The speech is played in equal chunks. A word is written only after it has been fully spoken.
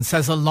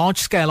says a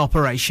large-scale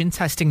operation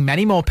testing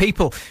many more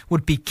people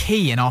would be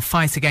key in our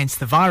fight against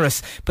the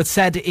virus, but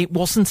said it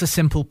wasn't a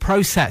simple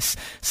process.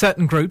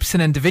 Certain groups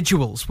and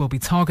individuals will be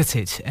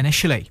targeted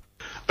initially.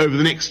 Over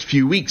the next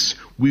few weeks,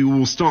 we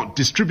will start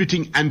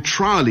distributing and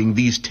trialling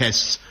these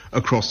tests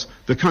across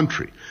the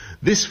country.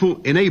 This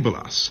will enable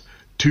us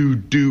to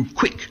do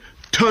quick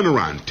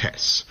turnaround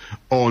tests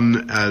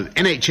on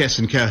NHS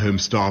and care home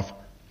staff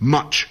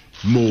much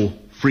more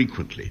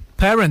frequently.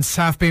 Parents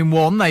have been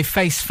warned they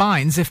face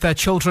fines if their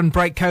children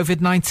break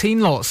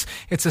COVID-19 laws.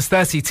 It's as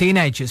 30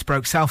 teenagers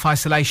broke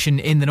self-isolation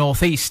in the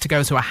northeast to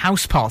go to a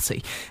house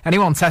party.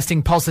 Anyone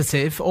testing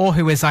positive or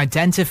who is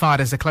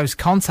identified as a close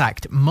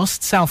contact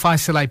must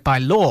self-isolate by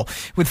law,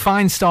 with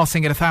fines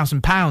starting at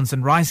 £1,000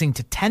 and rising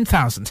to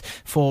 £10,000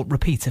 for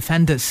repeat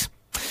offenders.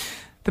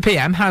 The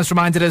PM has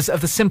reminded us of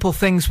the simple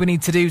things we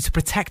need to do to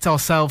protect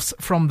ourselves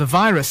from the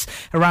virus.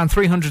 Around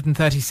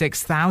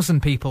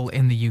 336,000 people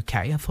in the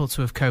UK are thought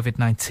to have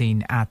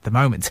COVID-19 at the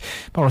moment.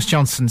 Boris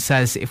Johnson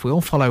says if we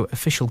all follow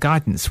official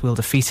guidance, we'll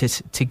defeat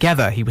it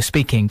together. He was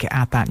speaking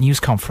at that news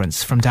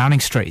conference from Downing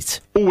Street.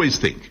 Always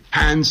think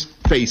hands,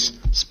 face,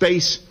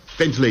 space,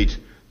 ventilate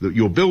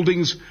your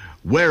buildings,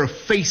 wear a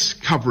face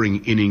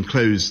covering in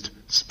enclosed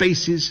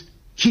spaces,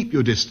 keep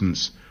your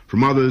distance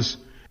from others.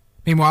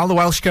 Meanwhile, the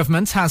Welsh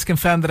Government has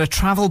confirmed that a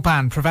travel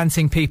ban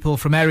preventing people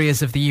from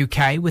areas of the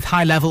UK with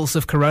high levels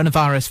of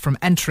coronavirus from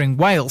entering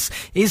Wales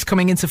is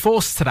coming into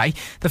force today.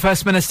 The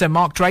First Minister,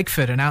 Mark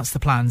Drakeford, announced the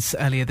plans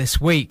earlier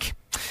this week.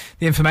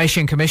 The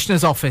Information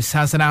Commissioner's Office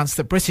has announced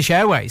that British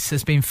Airways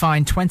has been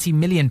fined £20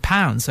 million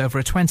over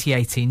a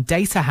 2018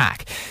 data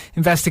hack.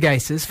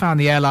 Investigators found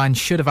the airline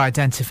should have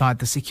identified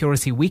the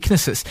security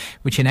weaknesses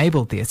which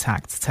enabled the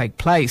attack to take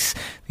place.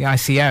 The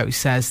ICO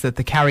says that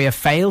the carrier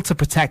failed to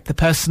protect the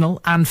personal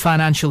and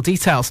financial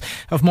details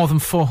of more than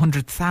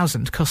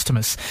 400,000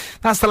 customers.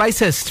 That's the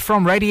latest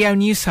from Radio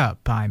News Hub.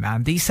 I'm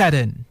Andy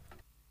Seddon.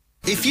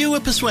 If you were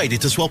persuaded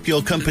to swap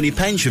your company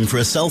pension for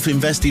a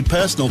self-invested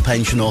personal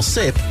pension or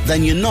SIP,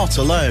 then you're not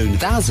alone.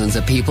 Thousands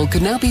of people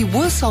could now be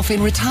worse off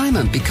in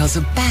retirement because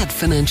of bad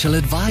financial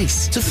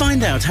advice. To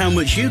find out how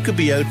much you could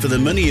be owed for the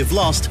money you've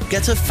lost,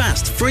 get a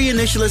fast, free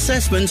initial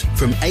assessment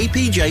from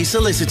APJ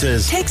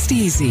Solicitors. Text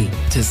EASY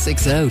to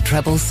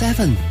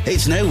 60777.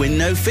 It's no win,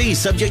 no fee,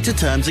 subject to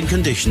terms and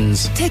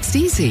conditions. Text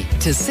EASY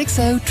to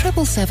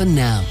 60777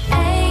 now.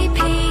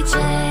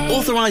 APJ.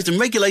 Authorised and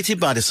regulated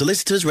by the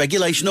Solicitors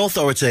Regulation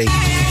Authority.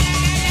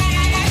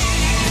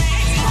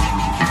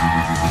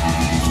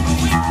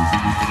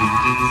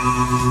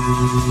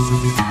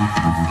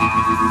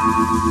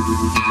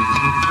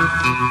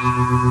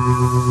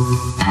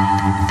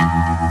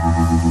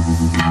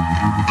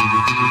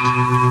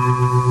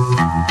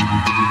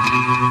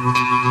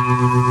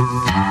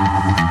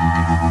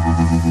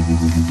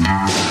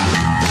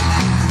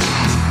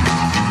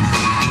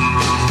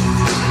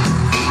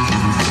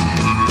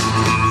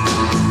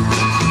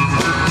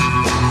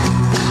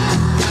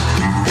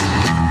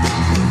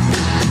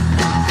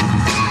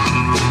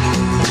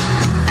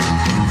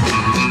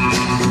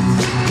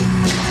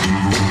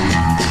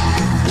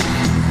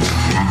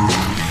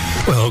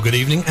 Good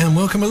evening and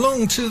welcome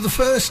along to the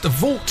first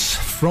Vault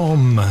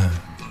from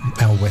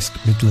our West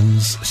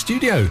Midlands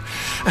studio.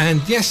 And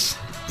yes,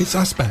 it's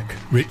us back,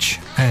 Rich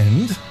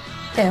and...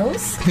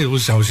 Hils.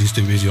 Hils, I was just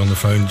too busy on the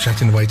phone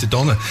chatting away to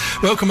Donna.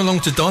 Welcome along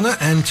to Donna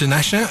and to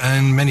Nasha,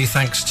 and many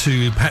thanks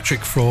to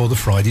Patrick for the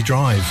Friday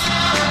drive.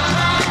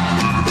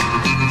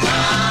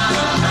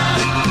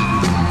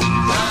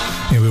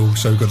 We've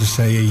also got to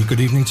say good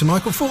evening to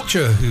Michael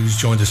Forcher, who's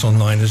joined us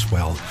online as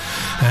well.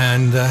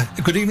 And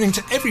good evening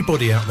to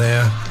everybody out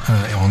there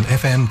on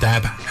FM,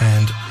 DAB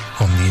and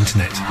on the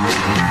internet.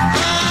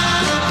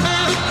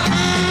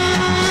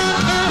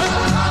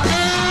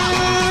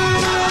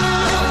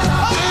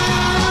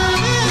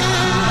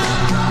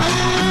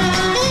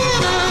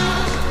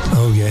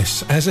 Oh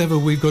yes, as ever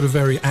we've got a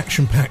very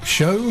action-packed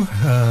show.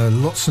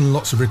 Lots and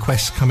lots of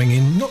requests coming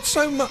in. Not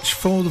so much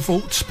for the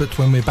Vault, but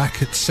when we're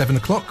back at 7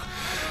 o'clock.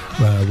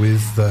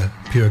 With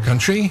Pure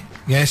Country,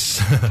 yes,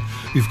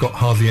 we've got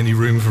hardly any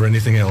room for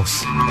anything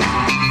else.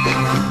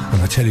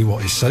 And I tell you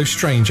what, it's so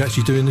strange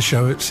actually doing the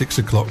show at 6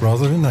 o'clock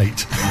rather than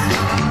 8.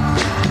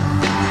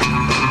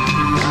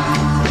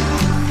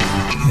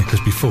 Yeah, because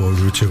before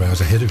we were 2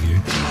 hours ahead of you.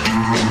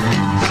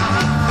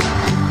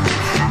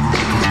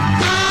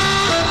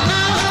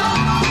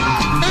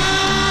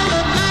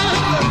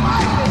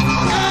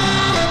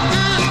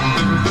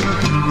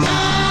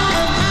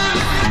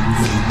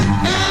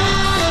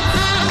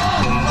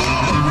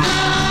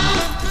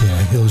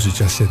 Hils has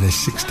just said there's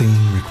 16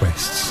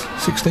 requests.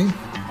 16? In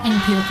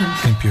Pure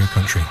Country. In Pure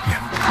Country,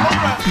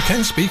 yeah. You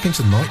can speak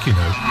into the mic, you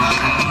know.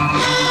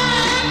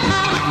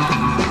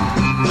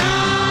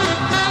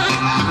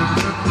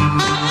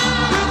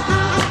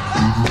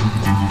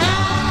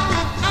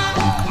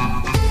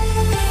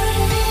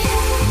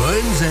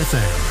 Mearns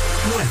FM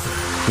weather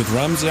with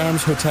Ramsey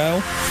Arms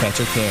Hotel,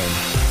 Fettercairn.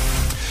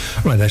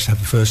 Right, let's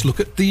have a first look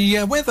at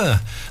the weather.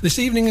 This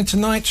evening and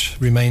tonight,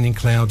 remaining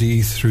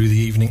cloudy through the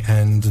evening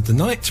and the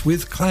night,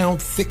 with cloud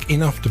thick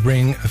enough to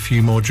bring a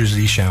few more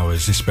drizzly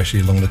showers, especially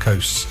along the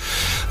coasts.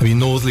 There'll be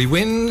northerly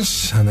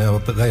winds,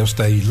 but they'll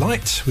stay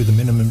light with a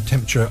minimum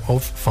temperature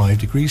of 5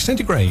 degrees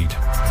centigrade.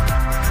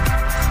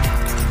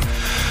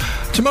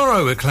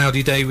 Tomorrow, a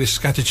cloudy day with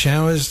scattered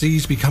showers,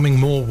 these becoming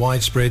more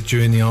widespread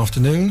during the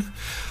afternoon.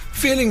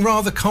 Feeling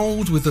rather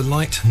cold with a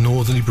light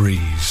northerly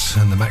breeze,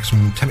 and the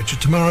maximum temperature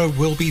tomorrow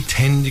will be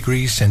 10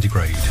 degrees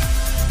centigrade.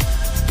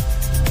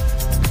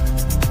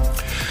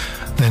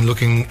 Then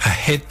looking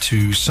ahead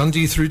to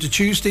Sunday through to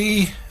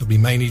Tuesday, it'll be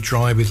mainly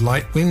dry with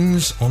light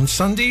winds on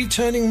Sunday,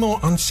 turning more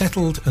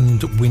unsettled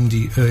and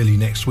windy early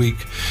next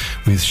week,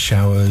 with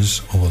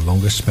showers or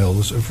longer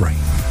spells of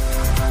rain.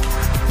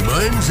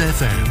 Rhymes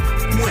FM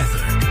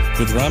weather.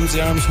 With Ramsey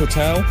Arms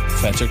Hotel,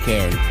 Fetter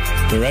Cairn,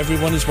 where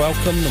everyone is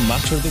welcome no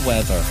matter the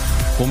weather.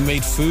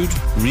 Homemade food,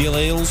 real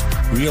ales,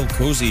 real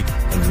cosy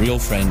and real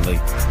friendly.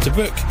 To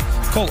book,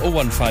 call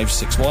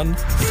 01561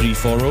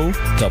 340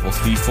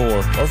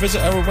 334 or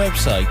visit our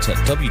website at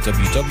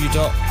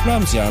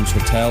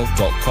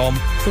www.ramseyarmshotel.com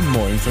for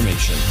more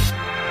information.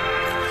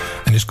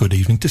 And it's good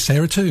evening to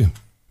Sarah too.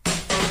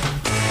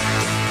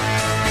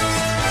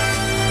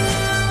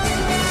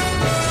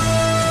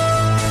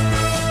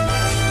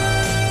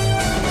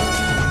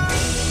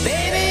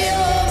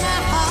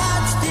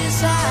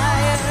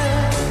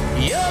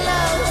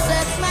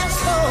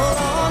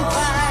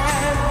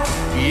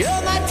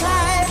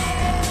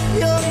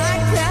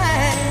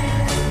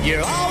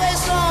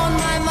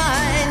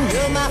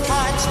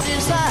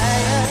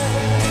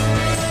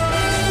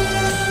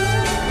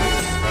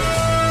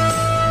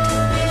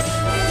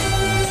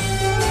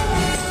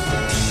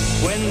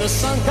 The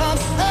sun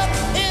comes up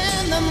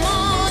in the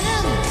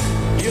morning,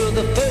 you're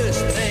the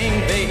first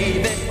thing,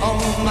 baby, on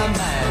my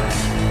mind.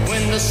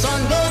 When the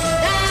sun goes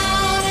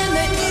down in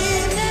the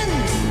evening,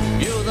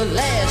 you're the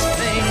last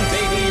thing,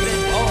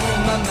 baby,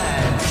 on my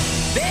mind.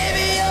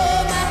 Baby,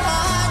 you're my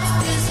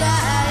heart's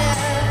desire,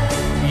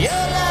 your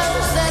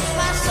love sets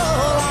my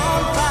soul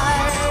on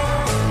fire.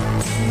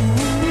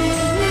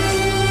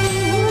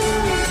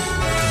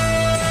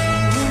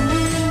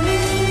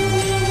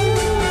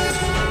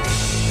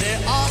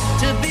 There ought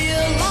to be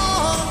a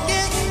law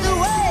against the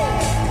way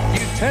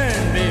you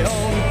turn me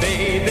on,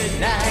 baby,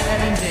 night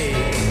and day.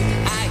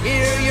 I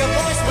hear your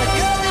voice, but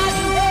you're not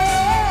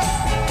there.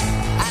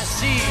 I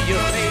see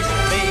your face,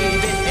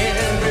 baby,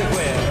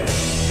 everywhere.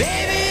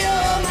 Baby,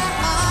 you're my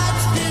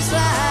heart's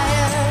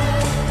desire.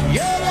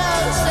 Your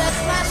love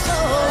sets my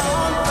soul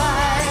on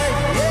fire,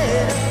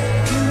 yeah.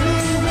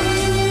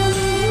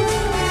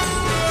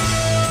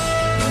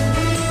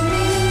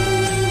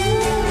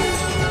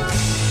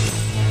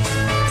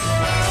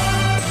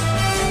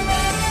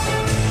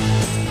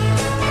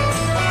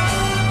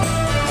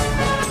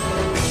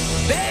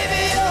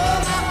 Baby, you're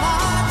my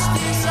heart's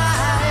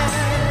desire.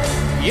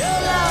 Your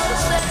love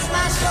sets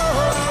my soul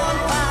on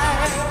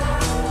fire.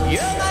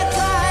 You're my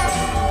type,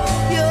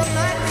 you're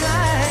my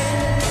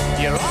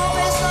kind. You're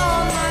always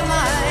on my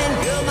mind.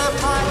 You're my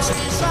heart's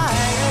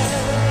desire.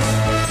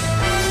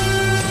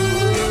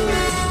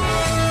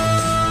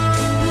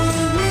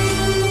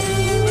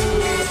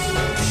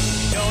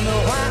 Don't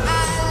know why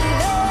I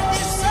love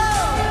you so,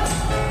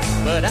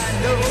 but I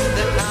know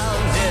that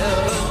I'll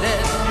never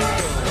let you go.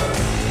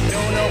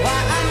 Don't know why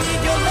I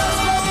need your love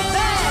so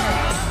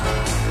bad,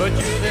 but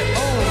you're the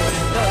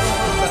only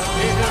love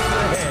I've ever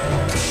had.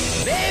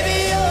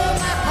 Baby, you're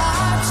my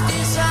heart's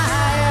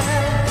desire.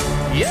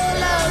 Your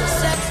love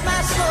sets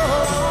my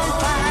soul on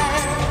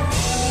fire.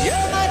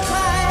 You're my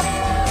type,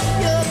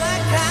 you're my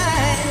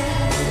kind.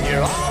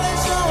 You're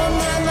always on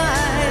my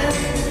mind.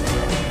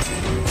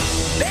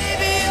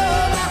 Baby,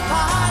 you're my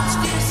heart's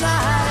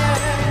desire.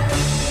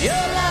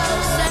 Your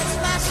love sets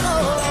my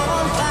soul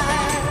on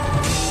fire.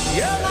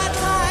 You're my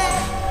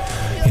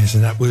type. Yes,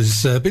 and that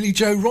was Billy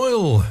Joe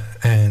Royal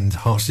and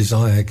Heart's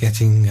Desire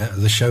getting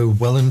the show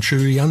well and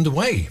truly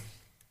underway.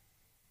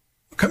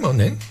 Come on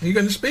then, are you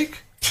going to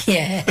speak?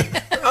 Yeah.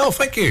 Oh,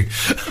 thank you.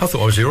 I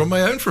thought I was here on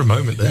my own for a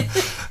moment there.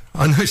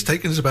 I know it's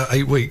taken us about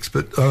 8 weeks,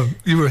 but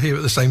you were here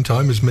at the same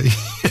time as me.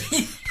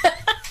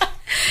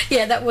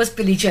 Yeah, that was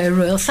Billy Joe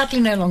Royal, sadly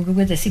no longer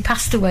with us. He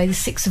passed away the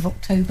 6th of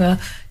October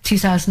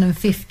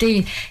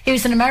 2015. He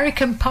was an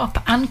American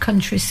pop and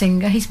country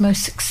singer. His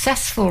most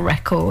successful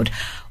record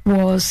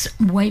was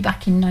way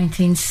back in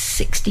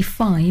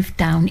 1965,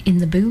 Down in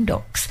the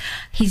Boondocks.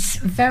 He's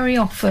very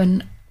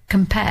often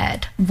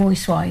compared,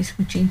 voice-wise,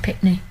 with Gene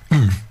Pitney.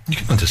 You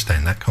can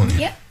understand that, can't you?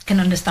 Yep, can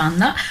understand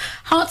that.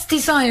 Heart's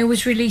Desire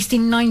was released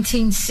in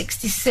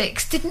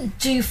 1966. Didn't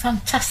do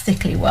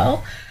fantastically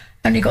well.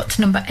 Only got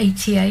to number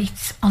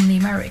 88 on the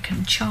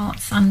American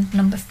charts and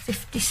number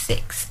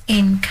 56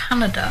 in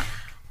Canada.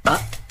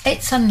 But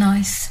it's a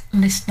nice,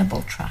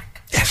 listenable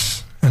track.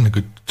 Yes, and a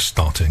good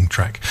starting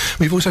track.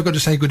 We've also got to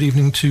say good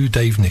evening to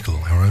Dave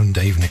Nichol, our own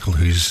Dave Nichol,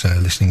 who's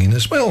listening in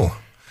as well,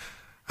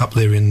 up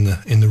there in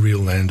the real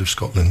land of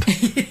Scotland.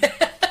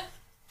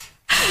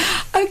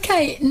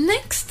 Okay,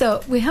 next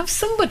up we have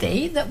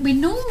somebody that we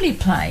normally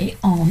play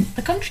on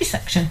the country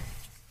section.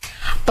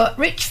 But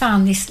Rich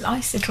found this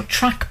nice little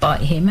track by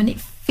him and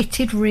it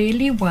fitted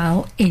really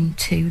well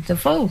into the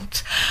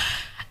vault.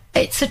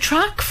 It's a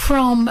track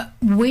from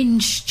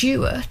Wyn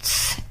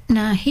Stewart.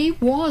 Now, he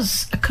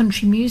was a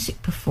country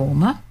music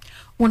performer,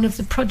 one of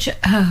the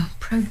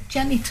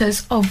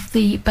progenitors of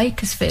the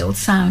Bakersfield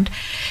sound.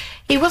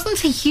 He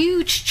wasn't a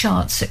huge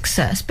chart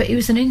success, but he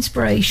was an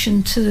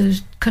inspiration to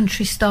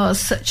country stars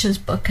such as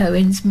Buck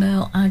Owens,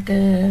 Merle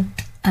Haggard,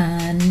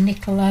 and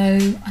Niccolo.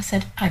 I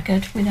said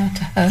Haggard without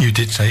a her. You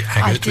did say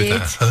Haggard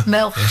without a her.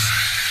 Merle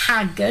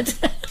Haggard.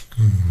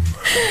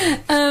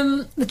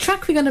 The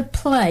track we're going to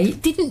play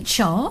didn't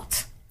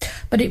chart,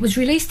 but it was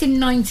released in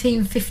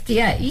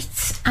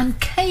 1958 and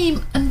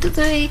came under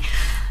the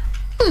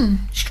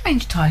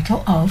strange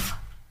title of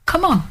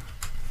Come On.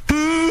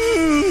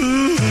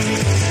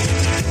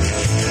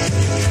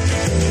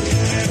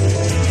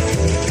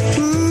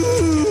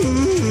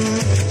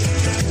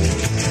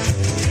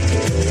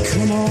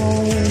 Come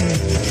on,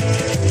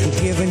 I'm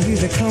giving you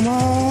the come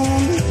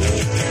on,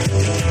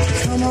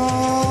 come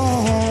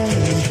on,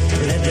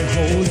 let me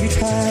hold you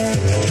tight.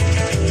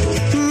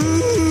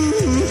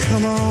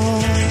 Come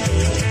on,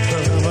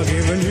 I'm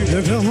giving you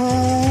the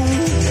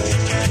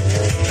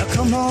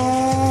come on,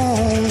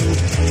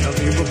 I'll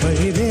be your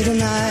baby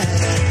tonight.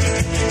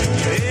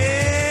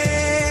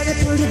 Yeah, the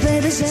pretty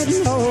baby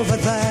sitting over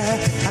there.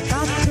 I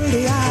got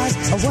pretty eyes,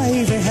 a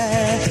wavy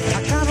hair. I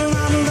got a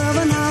lot of love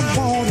and I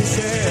want to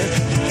share.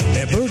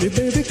 Hey, pretty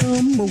baby,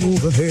 come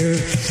over here.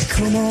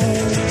 Come on,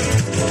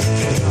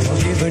 I'm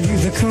giving you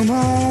the come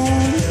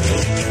on,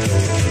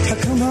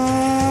 come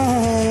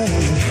on,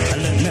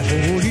 let me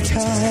hold you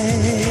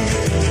tight.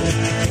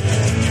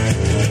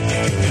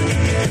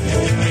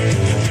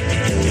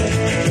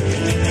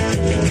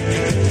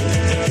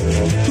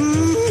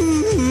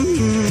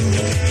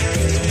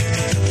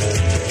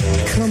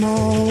 Come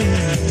on,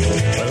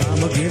 well,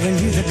 I'm giving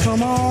you the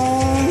come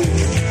on,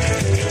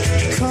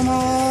 come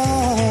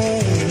on,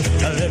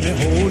 let me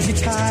hold you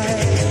tight.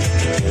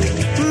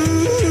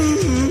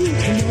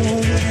 Come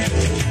on,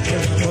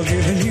 well, I'm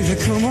giving you the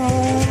come on,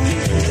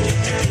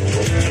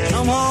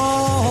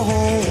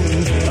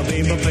 I'll be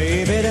my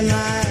baby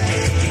tonight.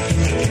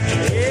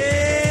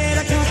 Yeah,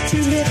 I got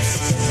two lips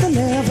that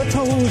never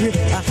told you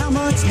how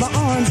much my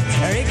arms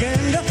are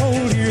aching to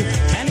hold you,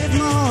 and if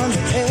my arms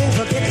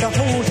ever get to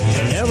hold,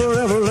 never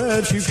ever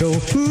let you go.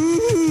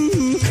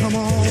 Come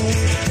on,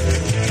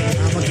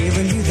 I'm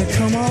giving you the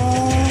come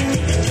on,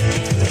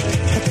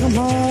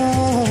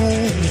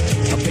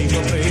 I'll be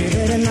my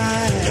baby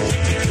tonight.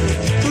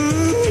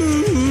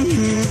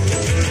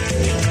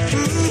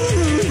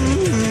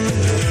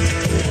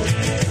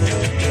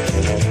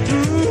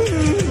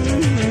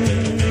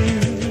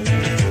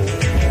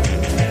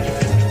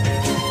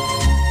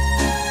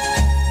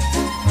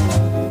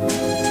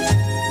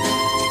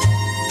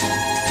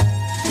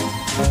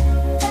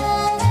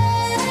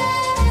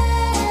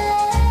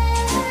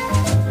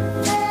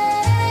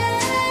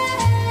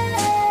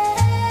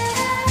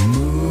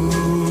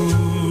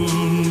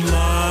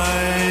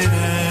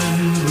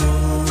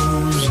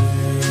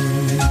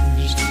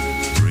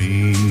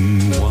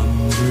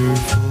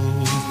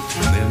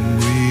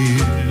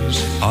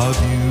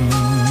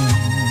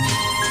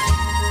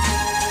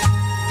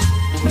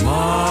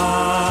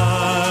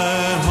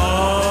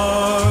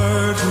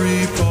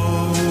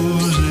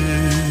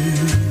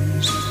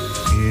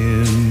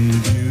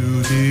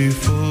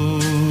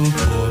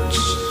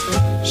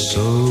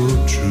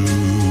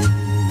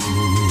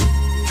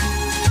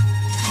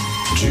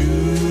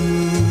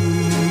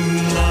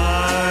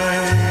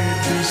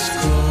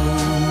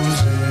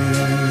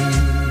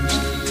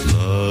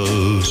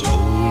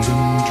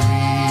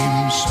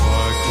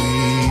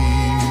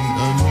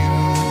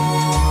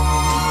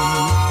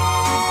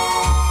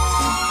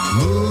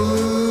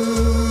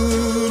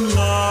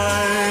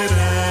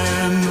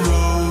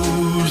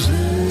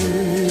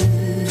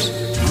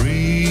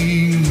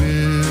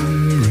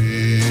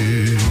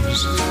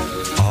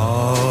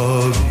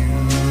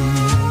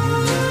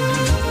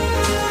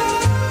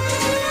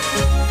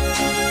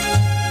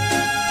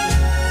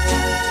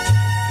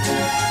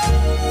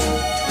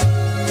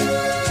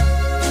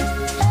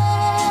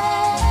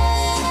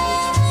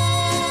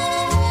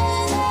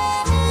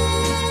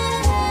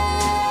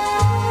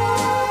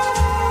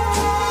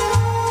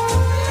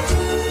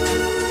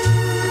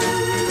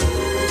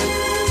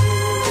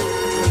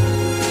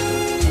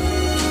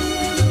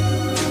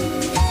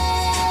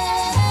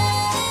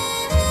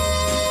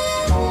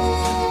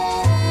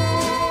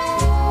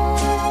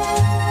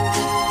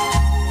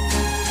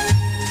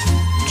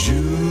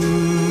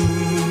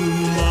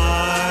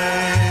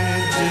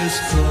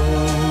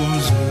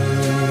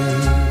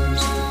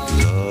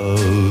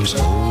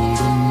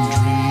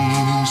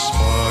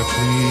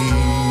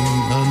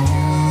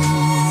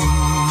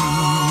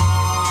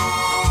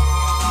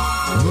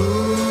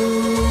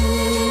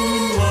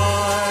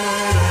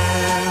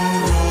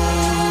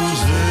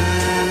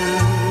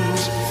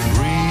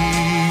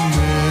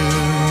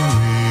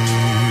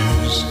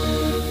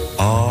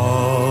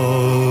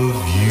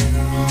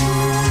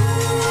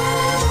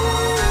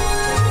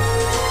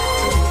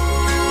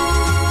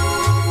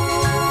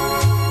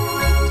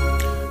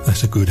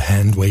 good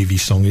hand-wavy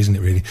song, isn't it,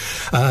 really?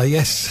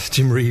 Yes,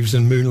 Jim Reeves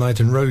and Moonlight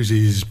and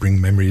Roses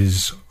bring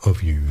memories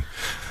of you.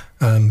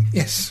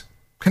 Yes.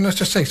 Can I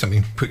just say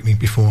something quickly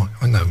before...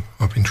 I know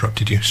I've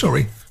interrupted you.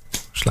 Sorry.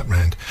 Slap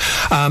round.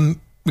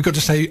 We've got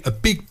to say a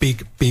big,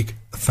 big, big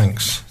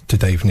thanks to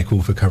Dave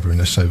Nichol for covering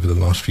us over the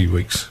last few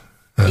weeks.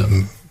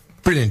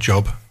 Brilliant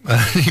job.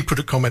 He put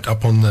a comment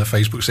up on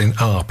Facebook saying,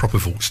 proper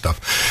vault stuff.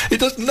 It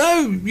does.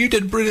 No, you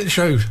did a brilliant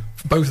show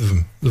for both of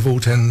them, the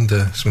vault and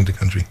Swing to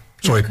Country.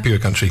 Sorry, Pure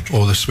Country,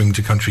 or the Swing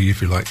to Country,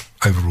 if you like,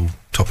 overall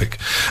topic.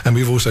 And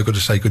we've also got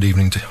to say good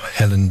evening to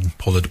Helen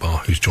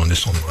Pollardbar, who's joined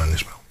us on the line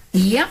as well.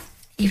 Yeah.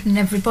 Evening,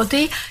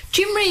 everybody.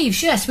 Jim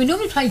Reeves, yes, we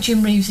normally play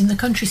Jim Reeves in the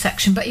country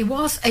section, but he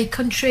was a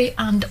country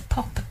and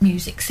pop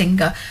music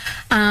singer.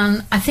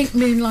 And I think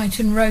Moonlight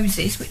and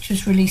Roses, which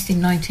was released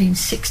in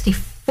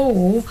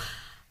 1964,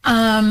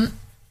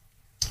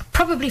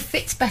 probably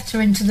fits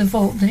better into the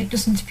vault than it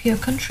does into pure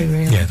country,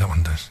 really. Yeah, that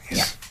one does.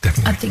 Yes,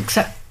 definitely. I think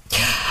so.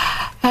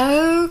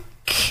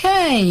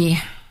 Okay.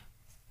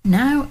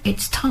 Now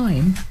it's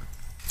time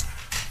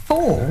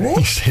for...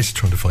 He says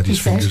trying to find his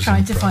fingers. He says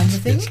trying to find the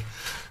thing. Yes.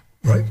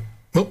 Right.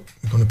 Well,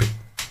 we've gone a bit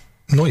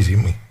noisy,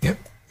 haven't we? Yep.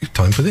 It's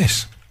time for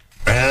this.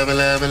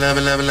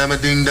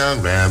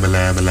 Rabba-labba-labba-labba-ding-dong,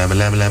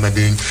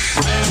 rabba-labba-labba-labba-labba-ding.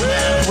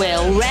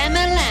 Well,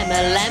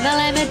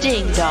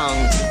 rama-lama-lama-lama-ding-dong.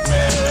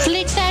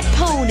 Flick that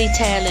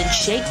ponytail and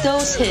shake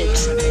those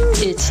hips.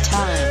 It's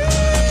time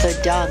for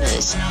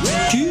Donna's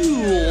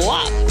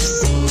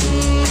Doo-Wops.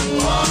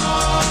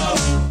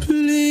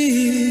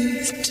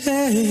 Please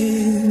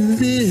take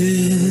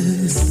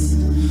this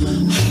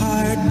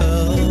heart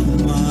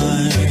of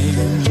mine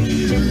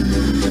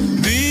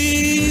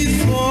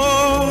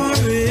before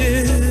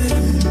it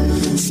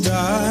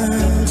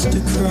starts to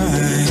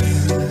cry.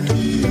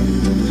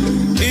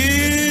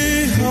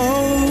 It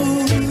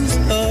holds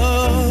a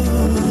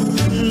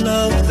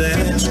love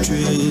that's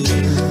true.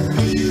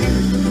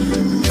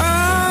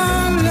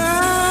 Our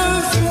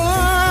love for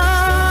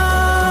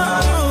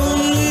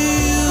only you.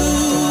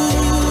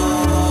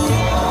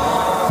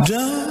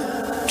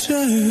 Don't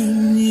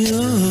turn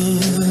your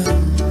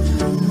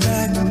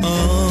back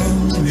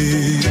on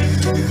me.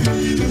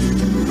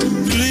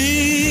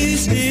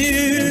 Please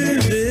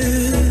hear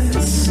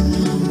this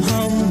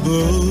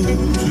humble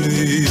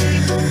plea.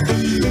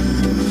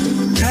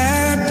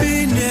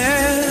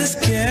 Happiness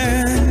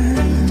can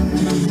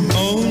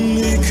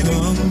only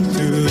come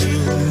through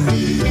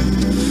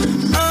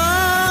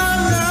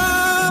our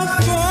love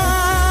for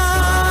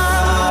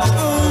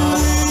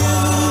only you.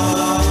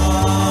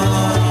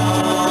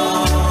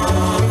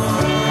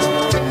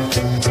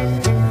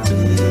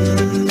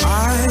 I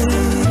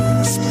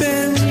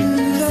spend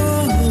the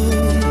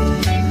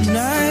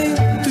night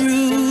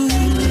through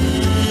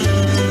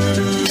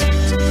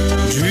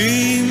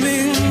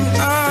dreaming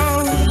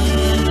of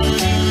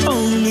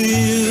only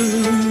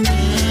you,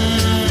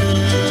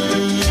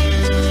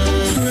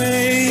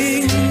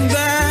 praying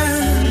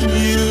that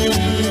you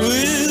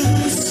will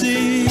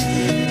see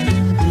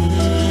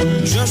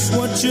just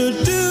what you're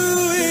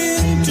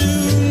doing to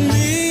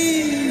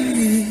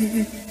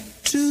me.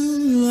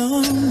 Too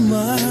long,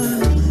 my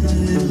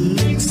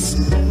lips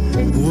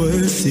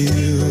worth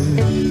you.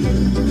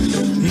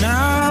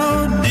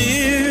 Now,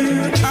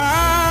 dear, I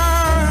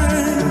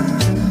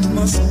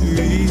must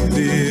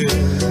reveal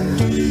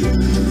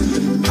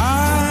I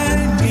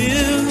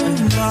give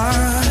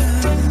my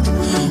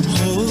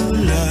whole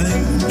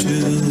life to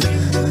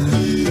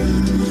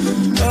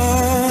a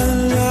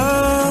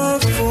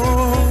love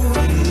for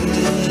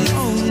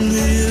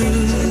only you.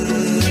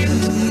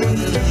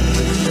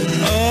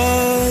 A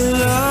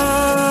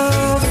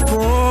love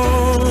for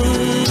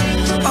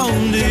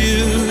only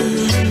you.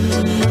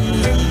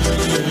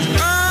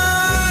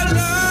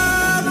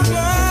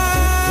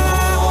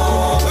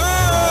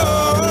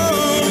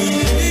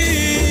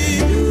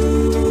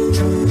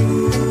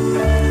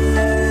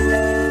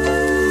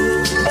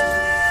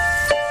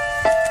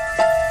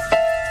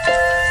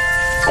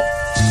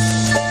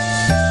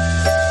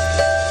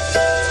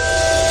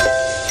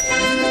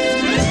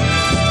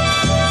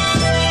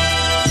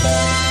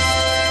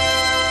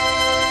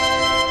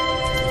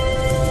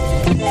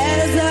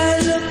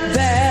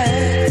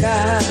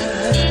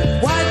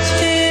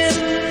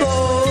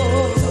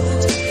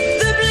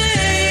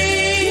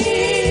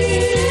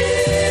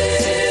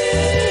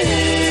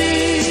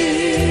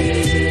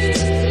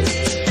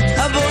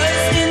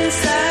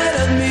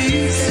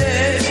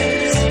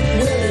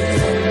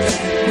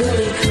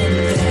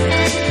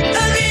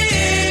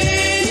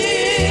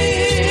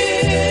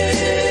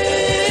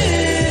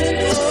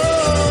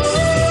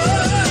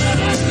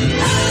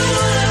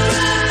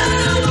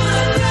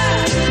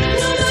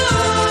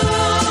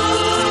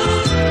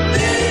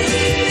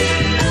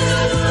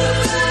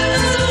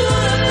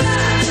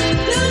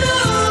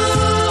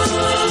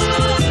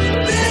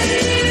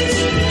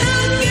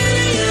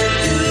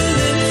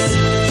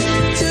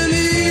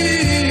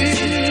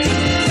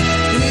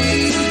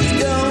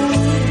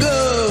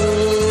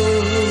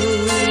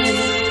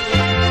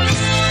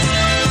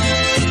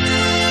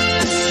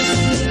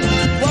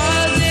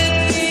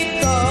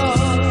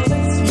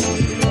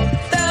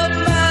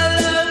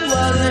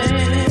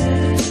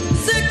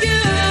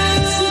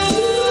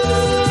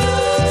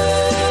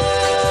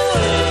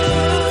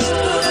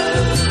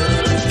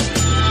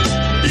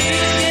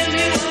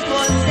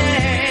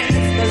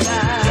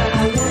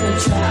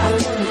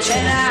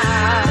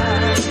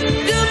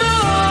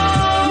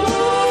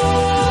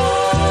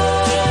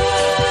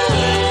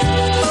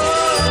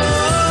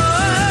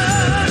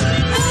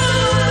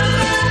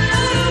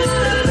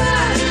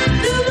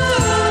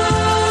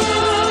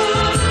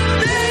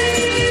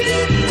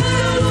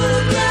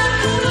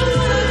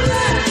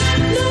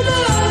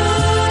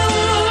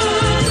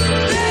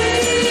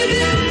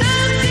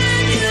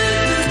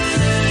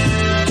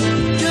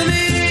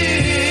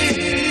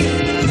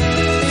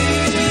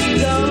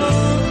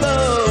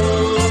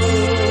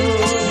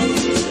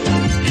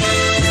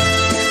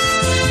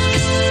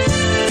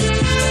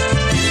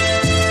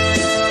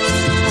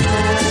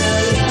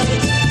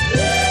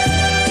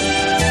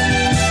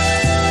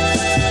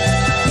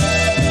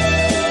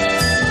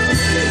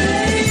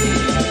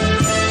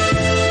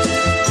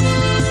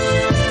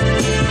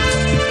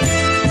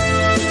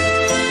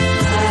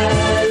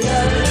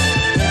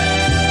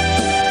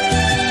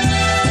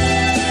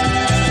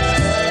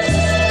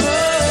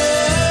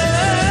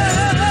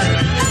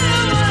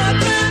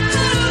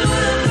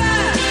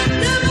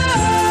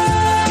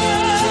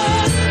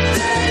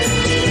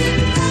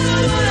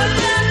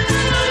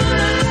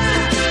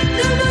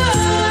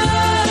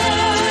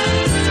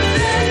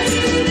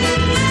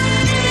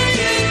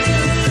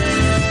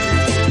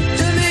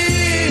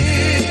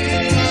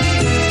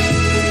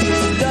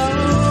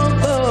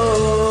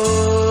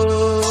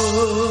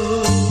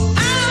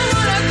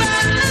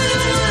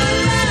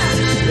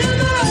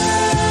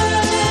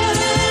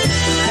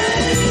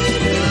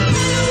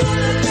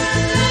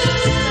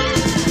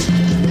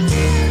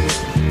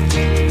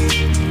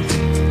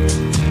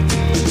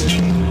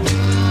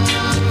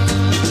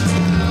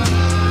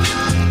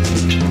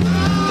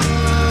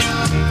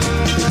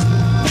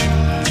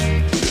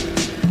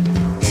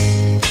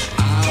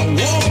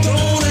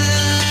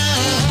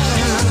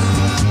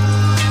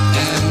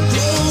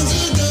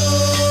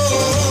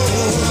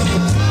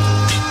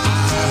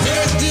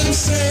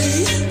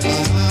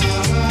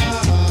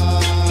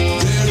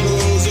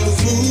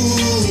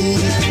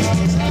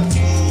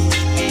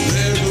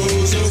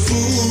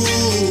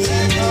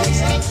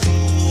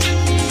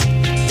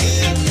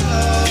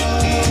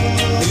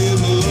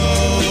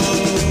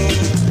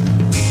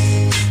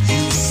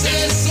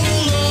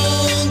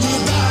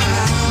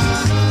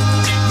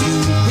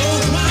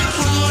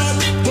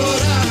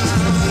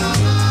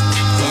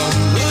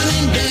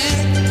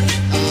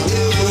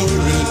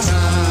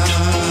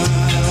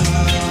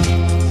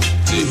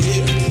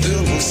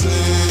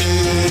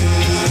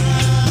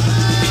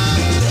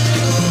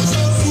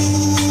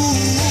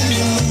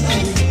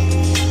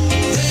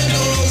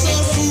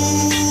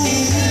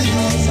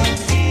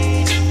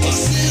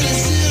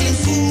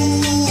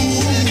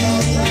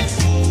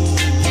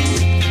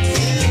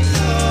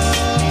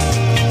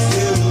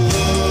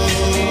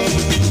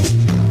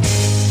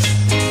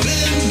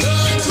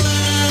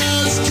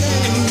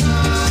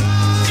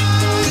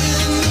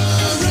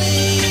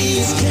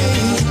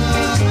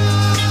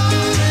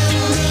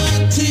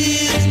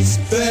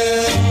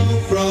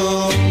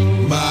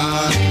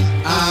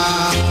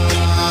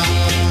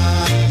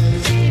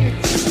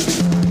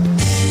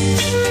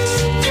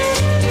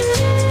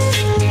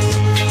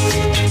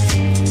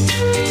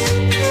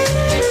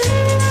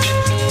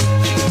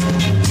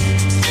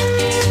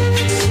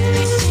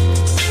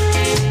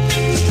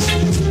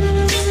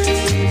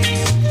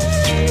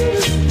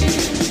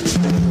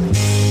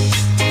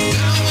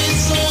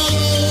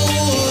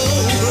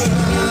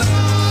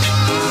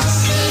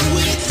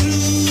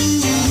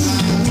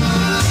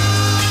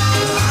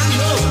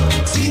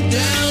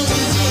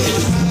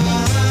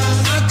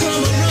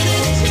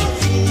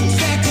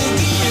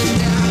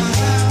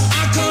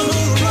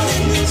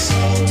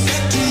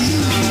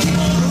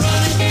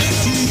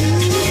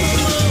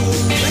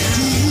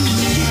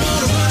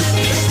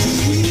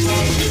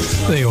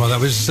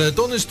 Yes,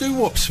 Donna's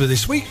doo-wops for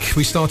this week.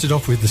 We started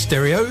off with the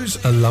Stereos,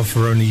 A Love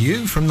for Only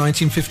You from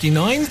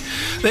 1959.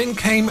 Then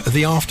came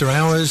The After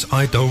Hours,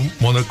 I Don't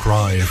Wanna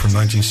Cry from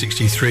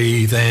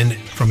 1963. Then,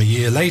 from a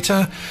year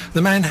later,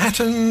 The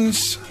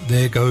Manhattans,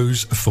 There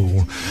Goes a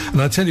Fool.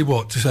 And I tell you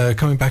what,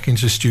 coming back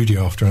into the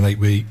studio after an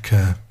 8-week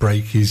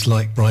break is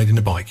like riding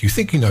a bike. You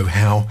think you know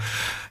how,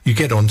 you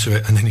get onto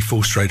it and then you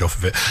fall straight off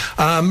of it.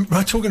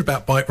 Right, talking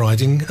about bike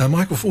riding,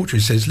 Michael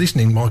Fortress says,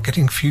 listening while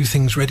getting a few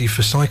things ready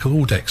for Cycle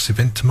All Decks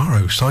event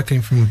tomorrow.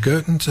 Cycling from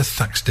Girton to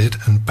Thaxted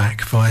and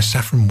back via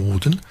Saffron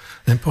Walden,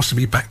 then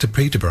possibly back to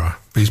Peterborough.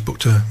 He's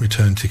booked a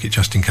return ticket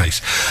just in case.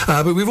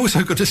 But we've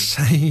also got to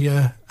say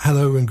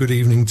hello and good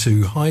evening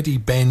to Heidi,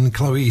 Ben,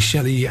 Chloe,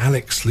 Shelley,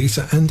 Alex,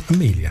 Lisa and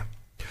Amelia.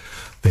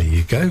 There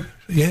you go.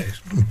 Yeah,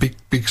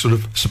 big sort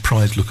of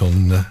surprised look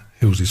on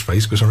Hils'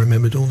 face because I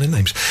remembered all their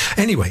names.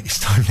 Anyway, it's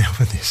time now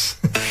for this.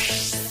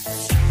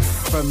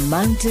 From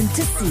mountain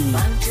to sea,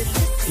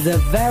 the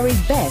very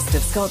best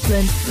of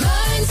Scotland.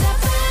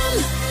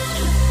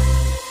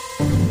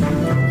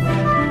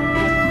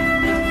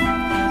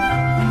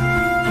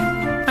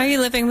 Are you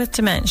living with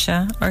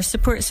dementia or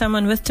support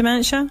someone with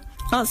dementia?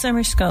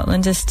 Alzheimer's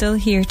Scotland is still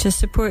here to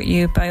support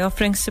you by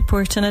offering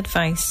support and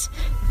advice.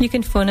 You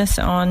can phone us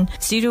on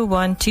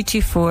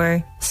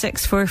 01224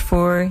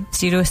 644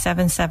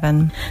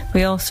 077.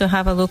 We also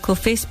have a local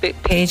Facebook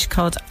page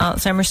called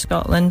Alzheimer's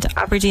Scotland,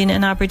 Aberdeen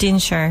and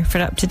Aberdeenshire for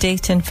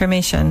up-to-date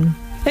information.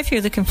 If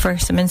you're looking for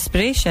some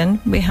inspiration,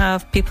 we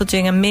have people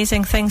doing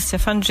amazing things to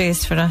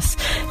fundraise for us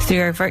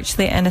through our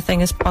Virtually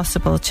Anything is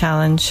Possible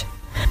challenge.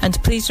 And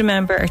please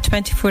remember our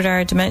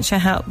 24-hour dementia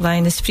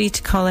helpline is free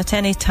to call at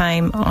any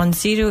time on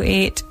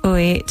 0808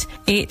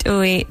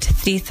 808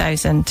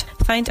 3000.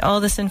 Find all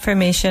this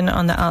information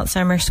on the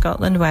Alzheimer's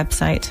Scotland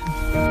website.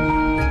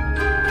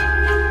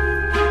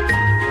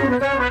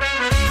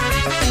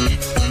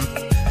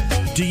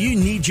 Do you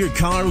need your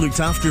car looked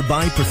after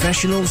by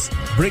professionals?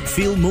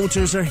 Brickfield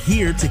Motors are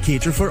here to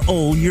cater for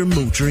all your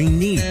motoring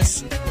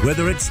needs.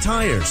 Whether it's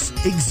tyres,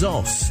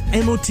 exhausts,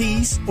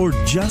 MOTs or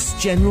just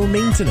general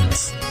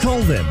maintenance,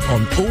 call them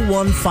on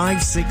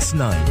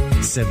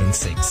 01569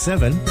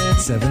 767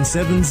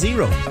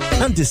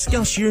 770 and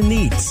discuss your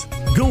needs.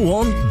 Go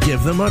on,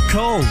 give them a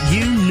call.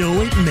 You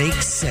know it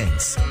makes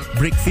sense.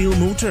 Brickfield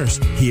Motors,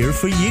 here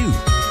for you.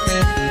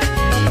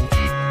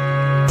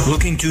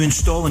 Looking to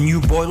install a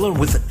new boiler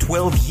with a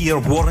 12-year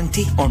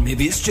warranty? Or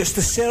maybe it's just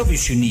the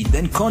service you need?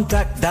 Then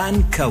contact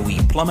Dan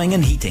Cowie, Plumbing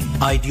and Heating.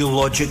 Ideal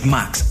Logic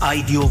Max,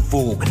 Ideal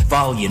Vogue,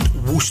 Valiant,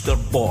 Worcester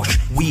Bosch.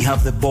 We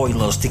have the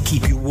boilers to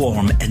keep you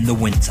warm in the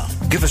winter.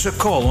 Give us a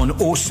call on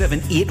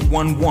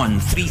 07811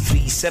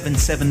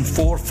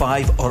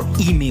 337745 or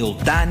email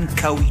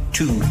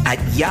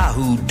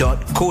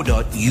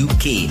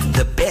dancowie2@yahoo.co.uk.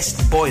 The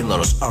best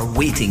boilers are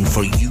waiting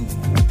for you.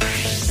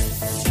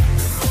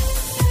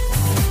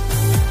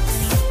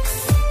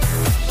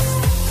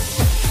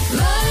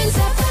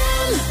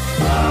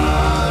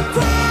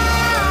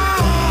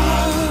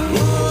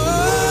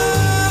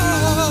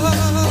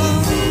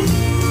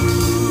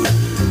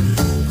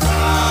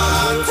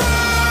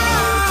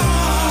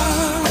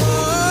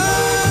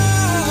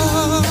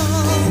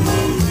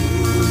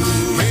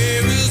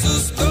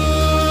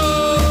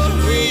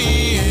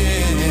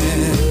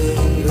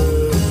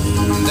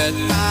 That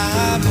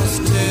I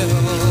must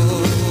tell.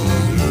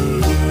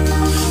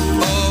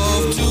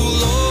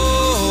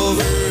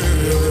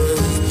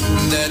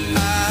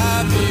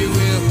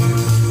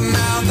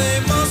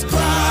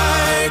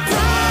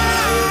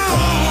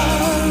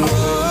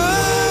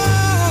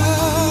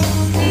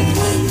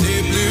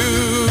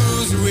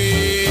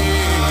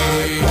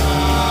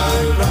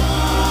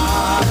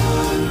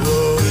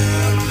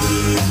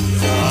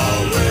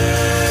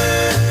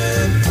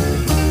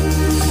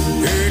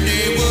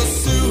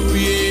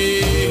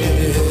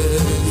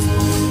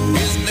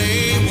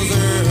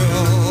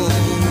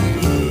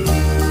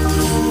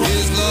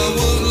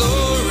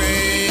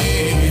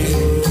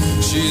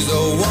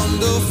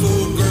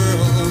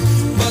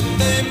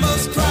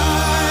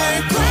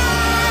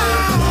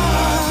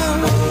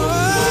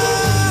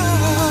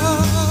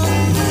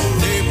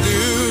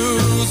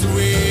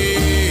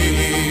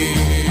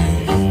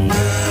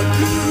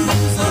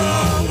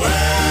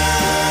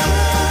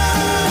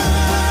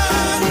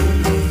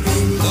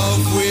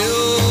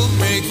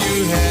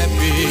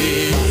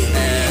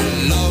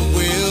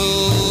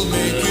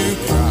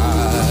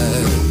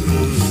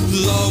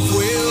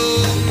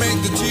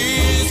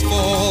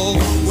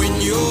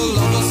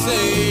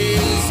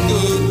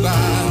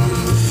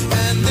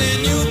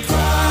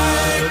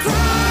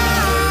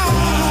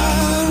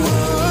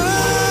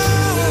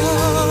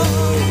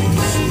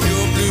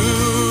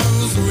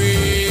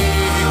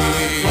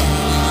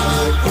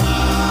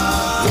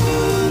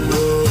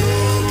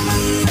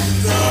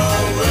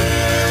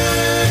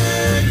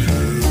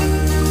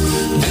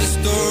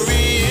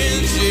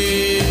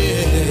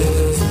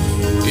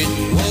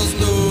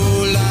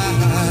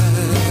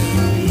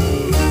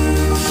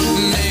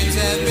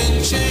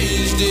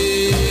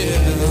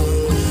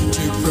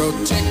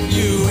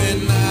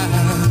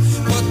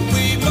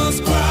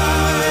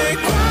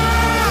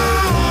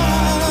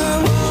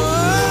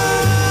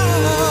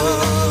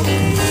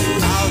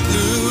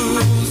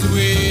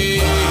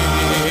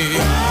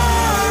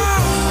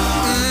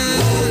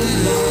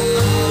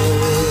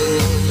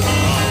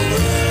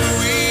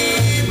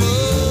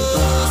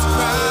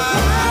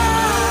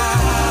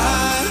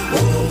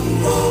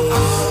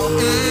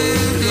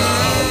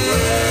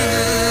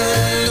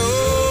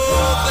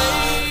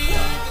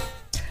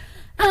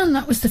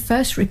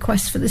 first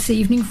request for this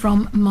evening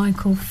from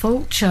Michael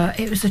Fulcher.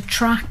 It was a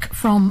track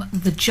from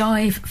the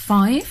Jive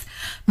 5,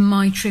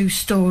 My True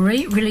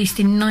Story, released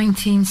in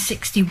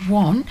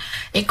 1961.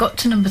 It got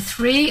to number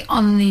 3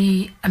 on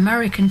the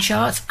American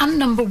charts and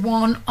number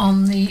 1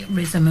 on the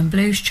Rhythm and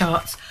Blues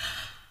charts.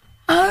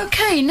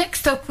 Okay,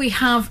 next up we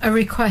have a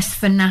request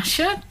for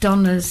Nasha,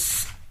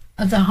 Donna's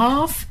other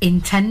half,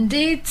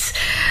 intended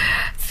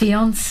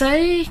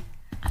fiance,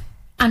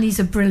 and he's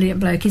a brilliant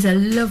bloke. He's a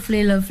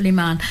lovely, lovely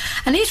man.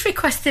 And he's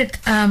requested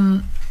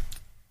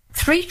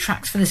 3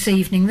 tracks for this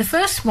evening. The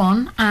first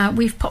one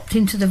we've popped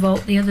into the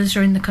vault. The others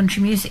are in the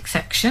country music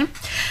section.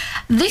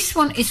 This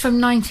one is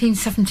from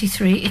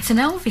 1973. It's an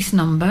Elvis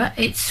number.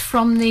 It's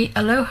from the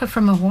Aloha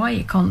from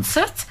Hawaii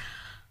concert.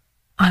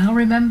 I'll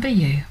Remember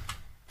You.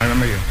 I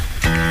remember you.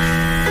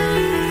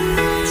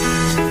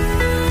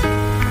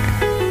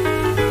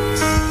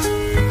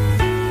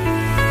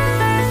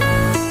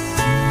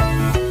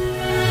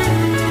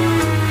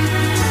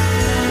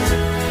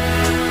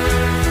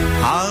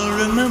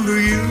 Remember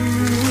you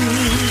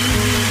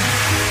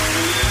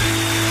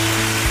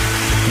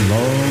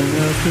long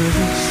after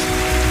this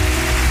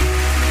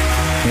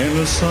in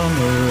the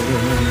summer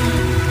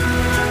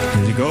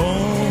is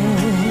gone.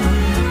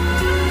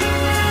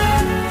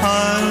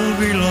 I'll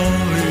be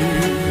lonely,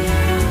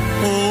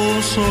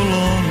 oh so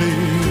lonely,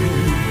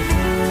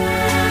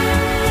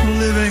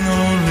 living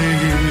only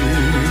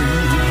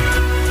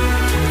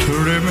to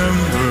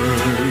remember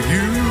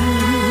you.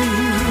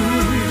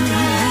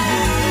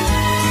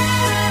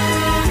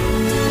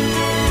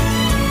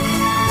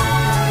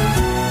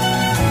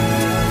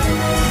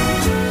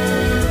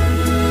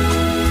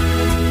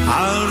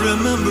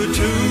 Remember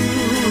too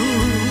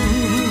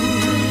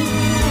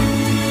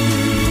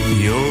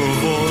your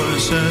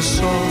voice as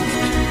soft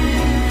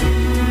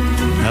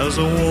as a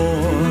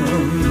warm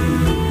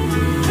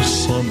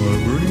summer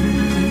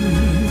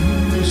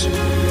breeze,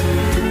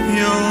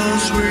 your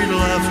sweet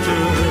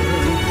laughter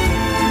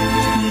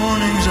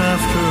mornings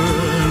after,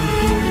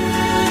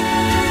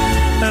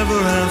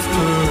 ever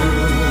after.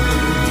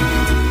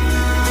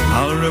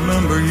 I'll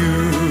remember you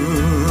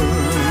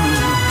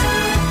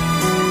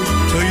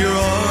till your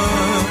arms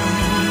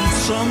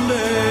someday.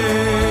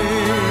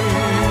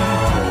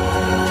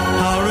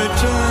 I'll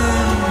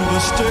return to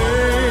stay.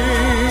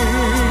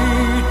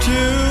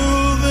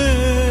 Till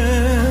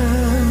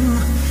then,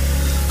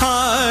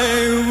 I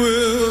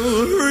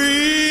will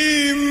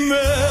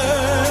remember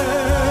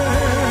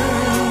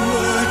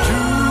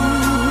too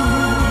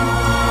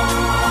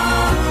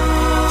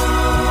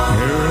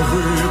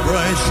every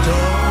bright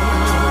star.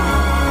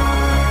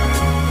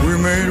 We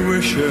made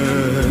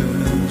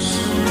wishes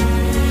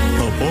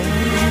upon.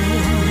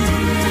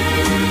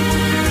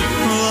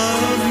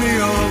 Love me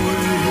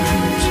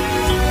always,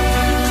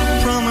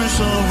 promise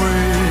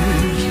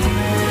always.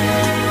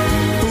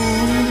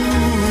 Ooh,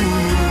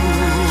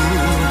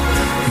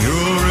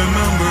 you'll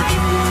remember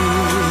too.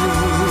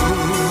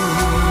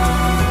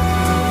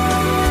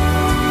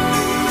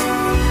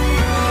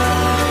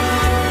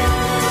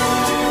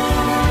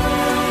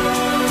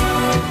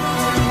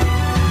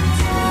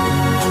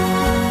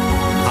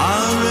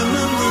 I'll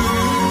remember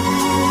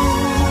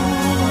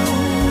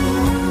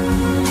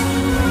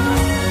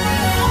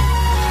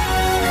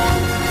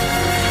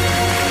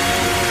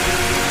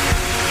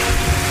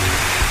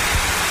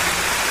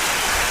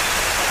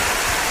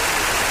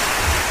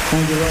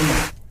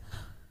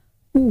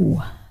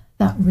Ooh,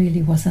 that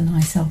really was a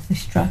nice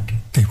Elvis track.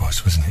 It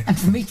was, wasn't it? And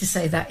for me to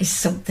say that is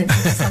something,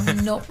 because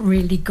I'm not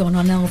really gone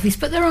on Elvis,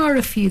 but there are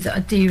a few that I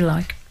do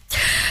like.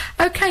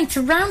 Okay,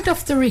 to round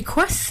off the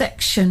request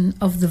section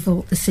of the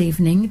vault this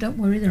evening, don't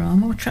worry, there are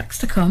more tracks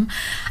to come.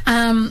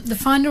 The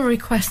final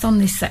request on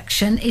this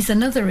section is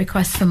another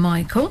request for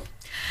Michael.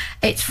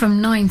 It's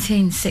from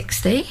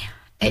 1960.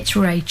 It's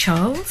Ray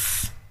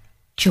Charles,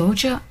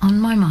 Georgia on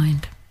My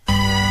Mind.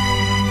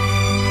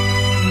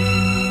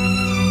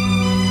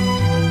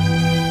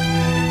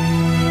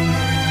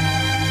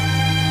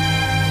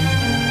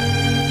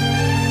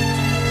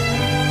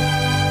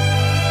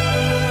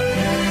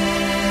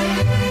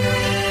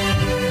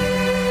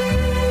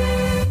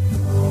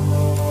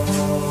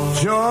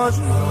 Georgia,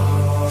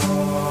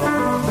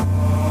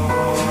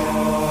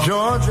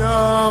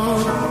 Georgia,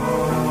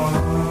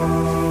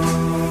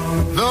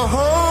 the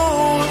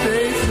whole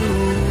day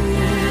through,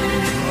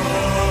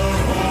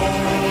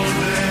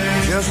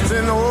 just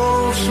an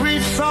old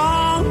sweet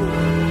song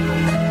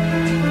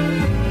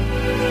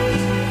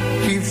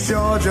keeps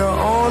Georgia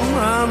on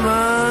my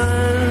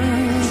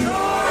mind.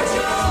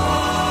 Georgia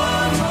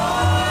on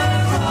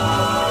my mind.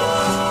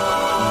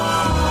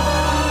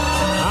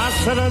 I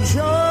said,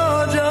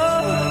 Georgia,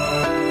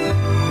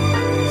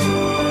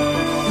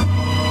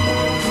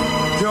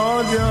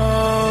 Georgia,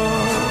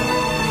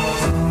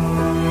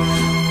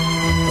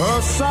 a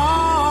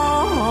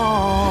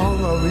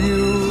song of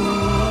you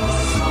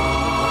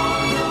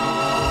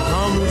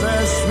comes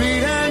as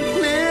sweet and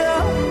clear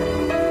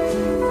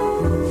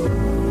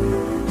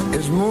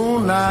as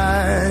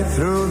moonlight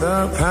through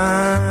the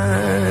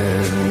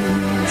pines.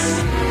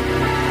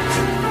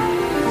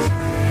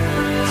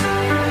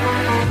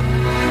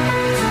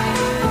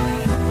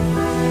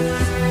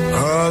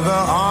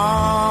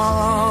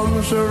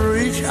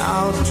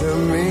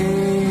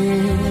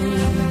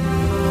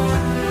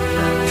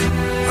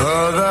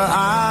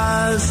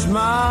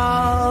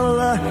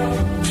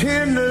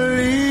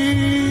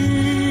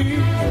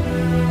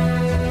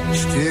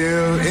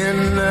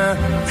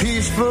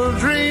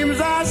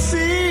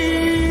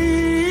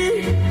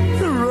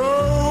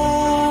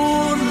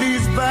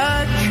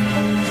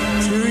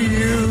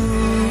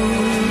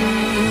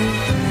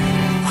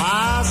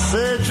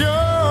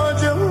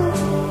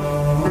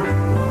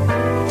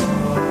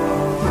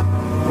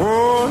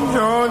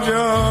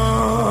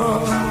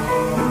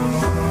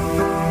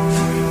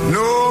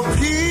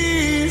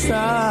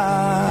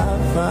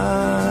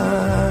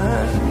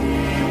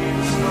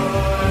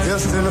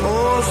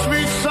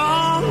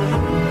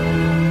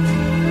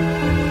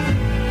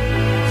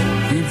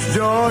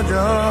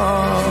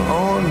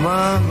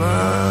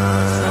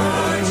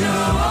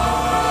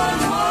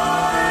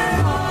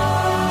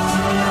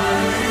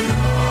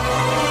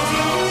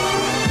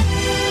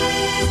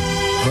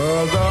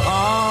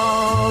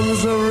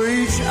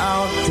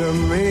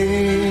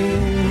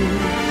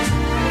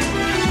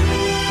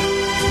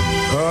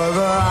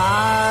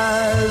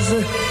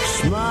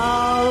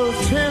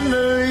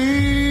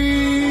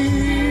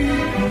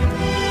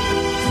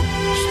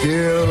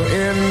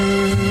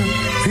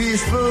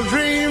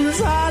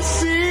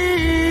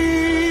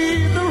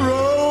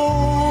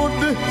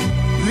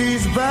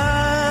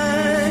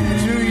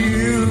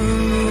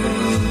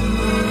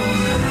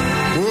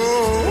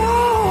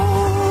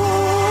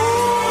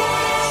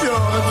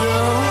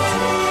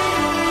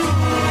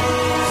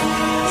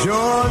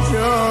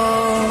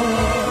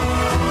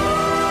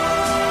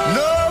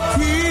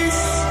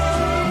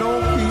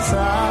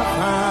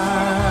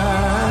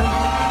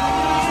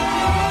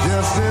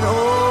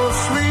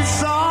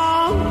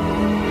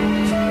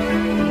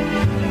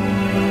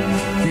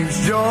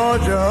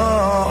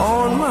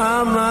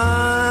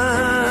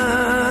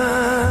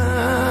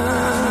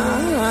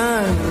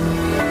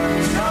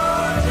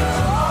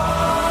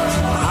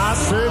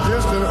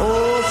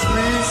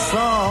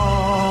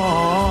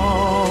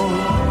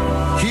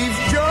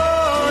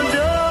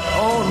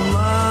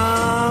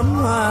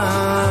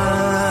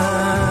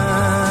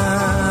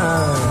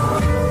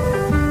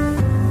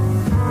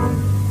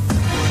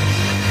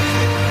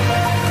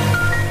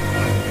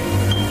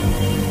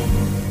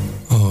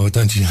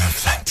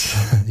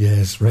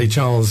 Yes, Ray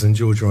Charles and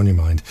Georgia on Your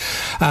Mind.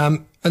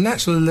 And that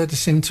sort of led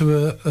us into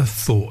a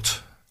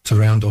thought to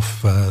round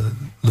off the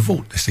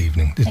vault this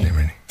evening, didn't it,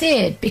 really?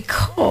 Did,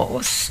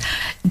 because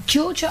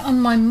Georgia on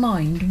My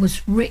Mind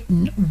was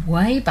written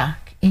way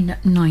back in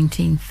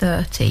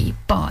 1930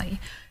 by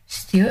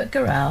Stuart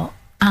Gurrell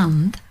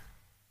and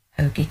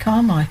Hoagie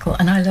Carmichael,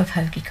 and I love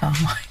Hoagie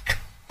Carmichael.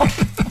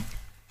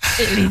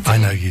 I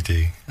know you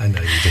do.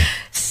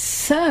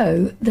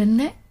 So the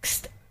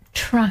next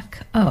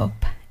track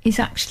up is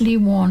actually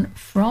one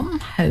from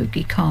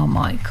Hoagie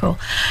Carmichael.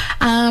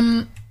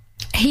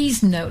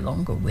 He's no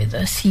longer with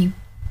us. He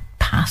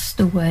passed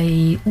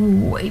away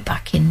way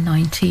back in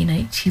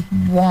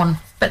 1981,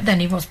 but then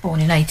he was born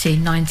in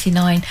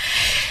 1899.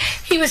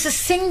 He was a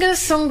singer,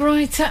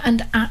 songwriter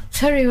and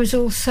actor. He was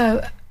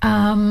also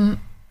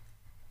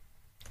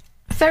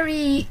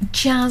very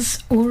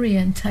jazz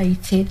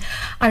orientated.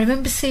 I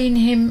remember seeing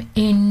him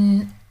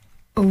in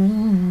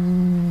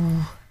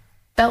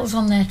Bells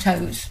on Their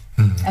Toes,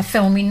 a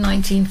film in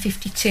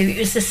 1952. It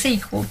was the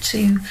sequel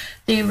to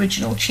the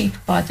original Cheaper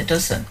by the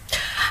Dozen,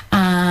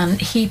 and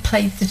he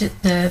played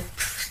the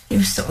he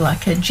was sort of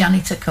like a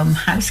janitor come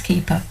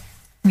housekeeper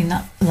in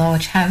that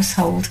large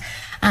household.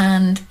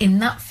 And in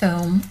that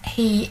film,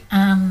 he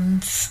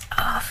and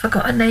I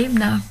forgot her name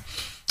now.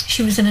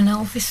 She was in an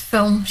Elvis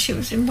film. She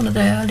was in one of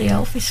the early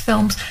Elvis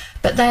films,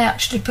 but they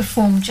actually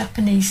performed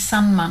Japanese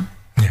Sandman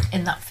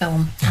in that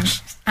film. Yes. And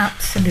it's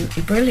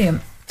absolutely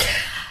brilliant.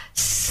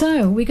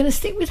 So we're going to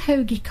stick with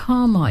Hoagie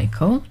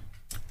Carmichael,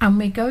 and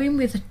we're going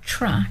with a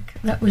track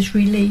that was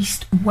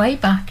released way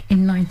back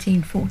in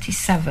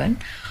 1947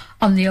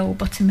 on the Old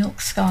Buttermilk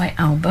Sky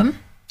album,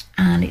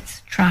 and it's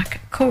a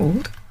track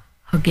called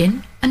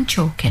Huggin' and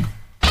Chalkin'.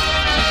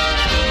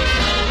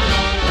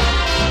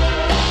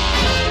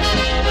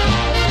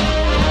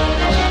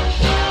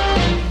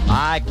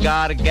 I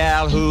got a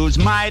gal who's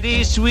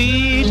mighty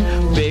sweet,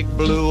 big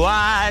blue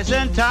eyes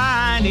and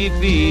tiny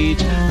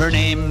feet. Her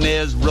name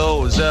is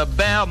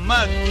Rosabelle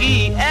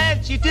McGee,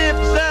 and she tips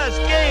the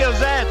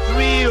scales at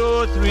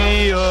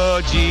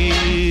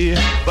 3030G.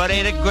 But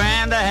ain't it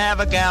grand to have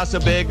a gal so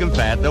big and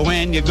fat that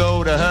when you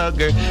go to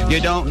hug her,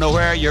 you don't know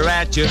where you're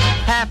at. You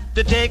have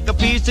to take a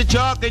piece of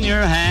chalk in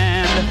your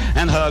hand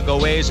and hug a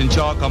ways and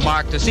chalk a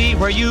mark to see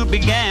where you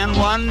began.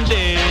 One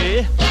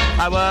day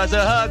I was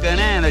a huggin'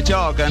 and a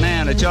chalkin'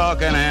 and a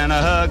chalkin' and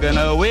a huggin'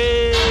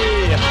 away,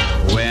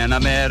 when I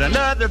met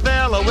another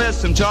fella with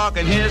some chalk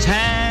in his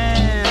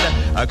hand,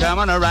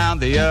 a-comin' around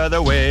the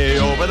other way,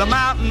 over the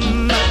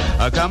mountain,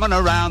 a-comin'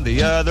 around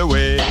the other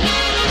way.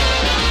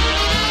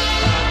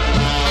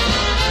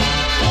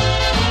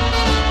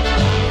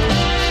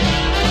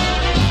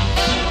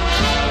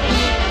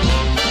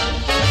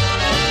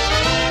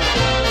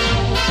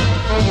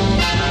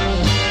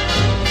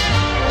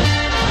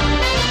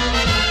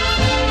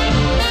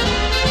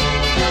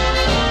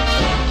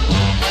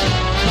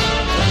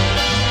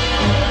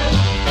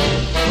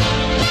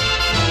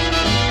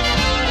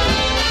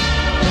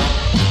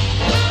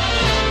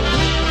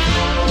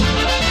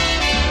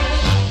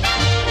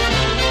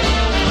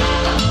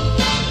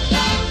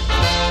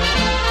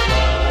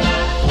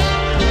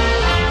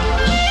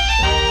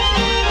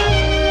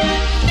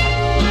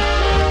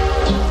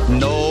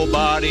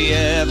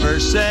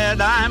 Ever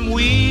said I'm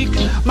weak,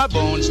 my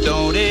bones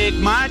don't ache,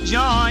 my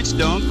joints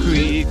don't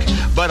creak,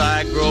 but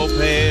I grow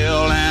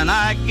pale and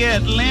I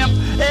get limp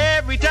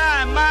every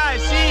time I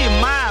see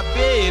my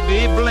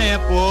baby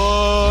blimp.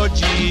 Oh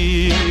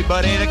gee,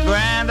 but ain't it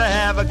grand to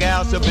have a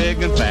gal so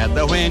big and fat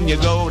that when you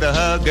go to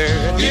hug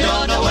her, you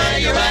don't know where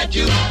you're at.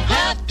 You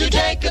have to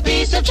take a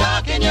piece of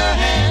chalk in your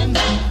hand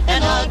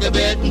and hug a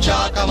bit and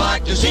chalk a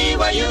mark to see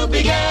where you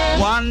began.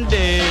 One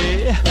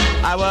day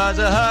I was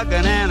a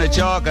huggin' and a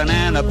chalkin'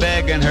 and a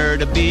begging her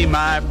to be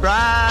my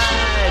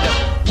bride,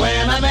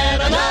 when I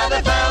met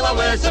another fella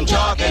with some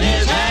chalk in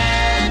his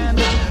hand,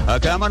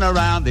 a-comin'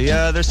 around the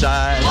other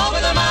side,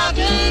 over the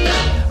mountain,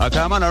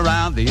 a-comin'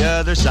 around the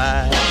other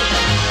side.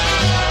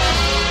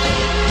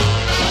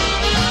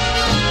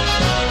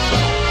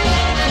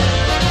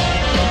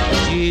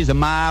 She's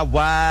my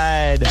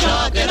wide,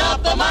 chalking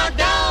up the mark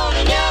down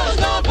in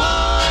Yellowstone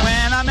Park,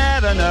 when I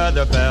met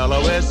another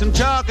fella with some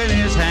chalk in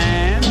his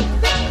hand,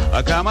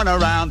 a-comin'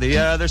 around the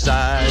other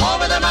side,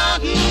 over the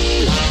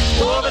mountain,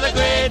 over the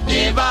great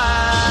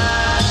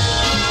divide.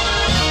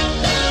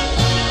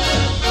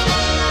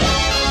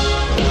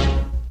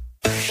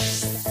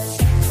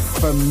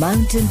 From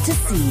mountain to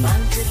sea,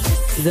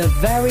 the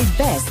very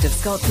best of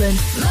Scotland.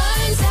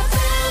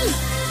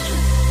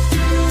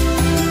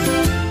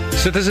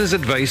 Citizens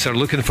Advice are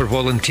looking for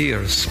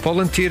volunteers.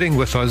 Volunteering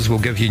with us will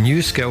give you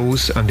new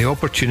skills and the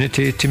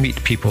opportunity to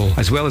meet people,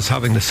 as well as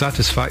having the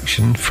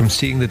satisfaction from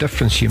seeing the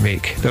difference you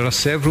make. There are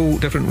several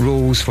different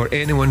roles for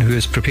anyone who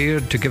is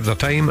prepared to give their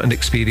time and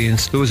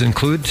experience. Those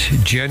include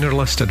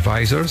generalist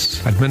advisors,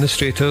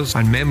 administrators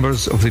and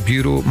members of the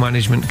Bureau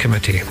Management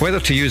Committee. Whether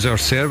to use our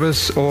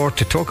service or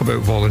to talk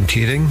about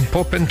volunteering,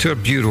 pop into our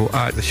bureau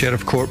at the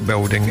Sheriff Court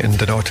building in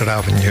Dunnottar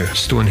Avenue,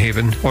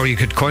 Stonehaven, or you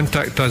could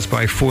contact us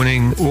by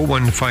phoning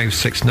 015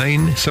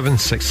 569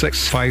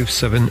 766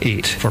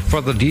 578. For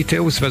further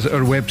details, visit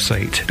our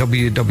website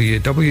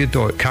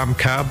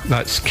www.camcab,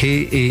 that's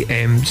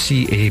kamcab.org.uk.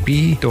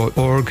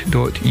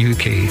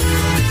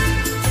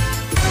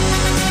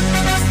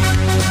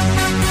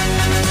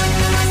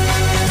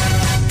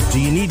 Do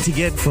you need to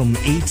get from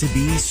A to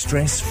B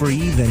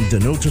stress-free? Then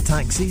Denotor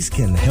Taxis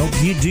can help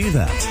you do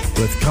that.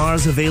 With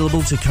cars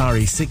available to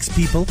carry 6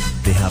 people,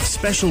 they have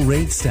special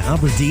rates to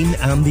Aberdeen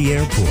and the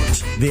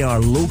airport. They are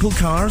local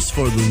cars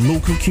for the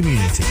local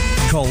community.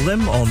 Call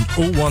them on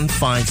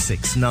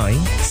 01569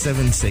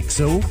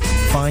 760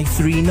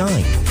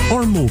 539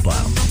 or mobile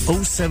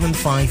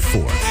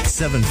 0754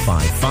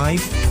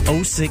 755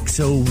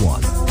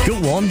 0601. Go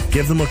on,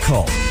 give them a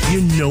call.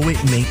 You know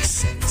it makes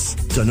sense.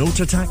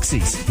 Denotor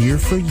Taxis, here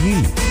for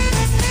you.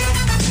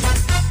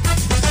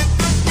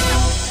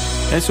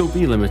 SOB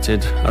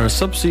Limited are a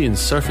subsea and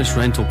surface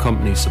rental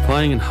company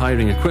supplying and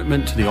hiring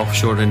equipment to the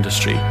offshore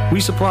industry.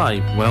 We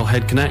supply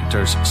wellhead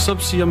connectors,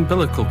 subsea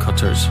umbilical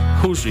cutters,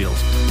 hose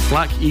reels,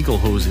 Black Eagle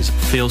hoses,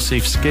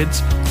 fail-safe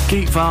skids,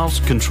 gate valves,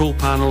 control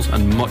panels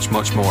and much,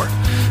 much more.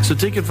 So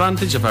take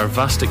advantage of our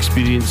vast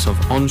experience of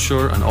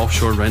onshore and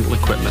offshore rental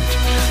equipment.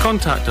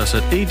 Contact us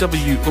at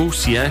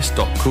awocs.co.uk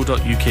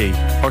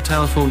or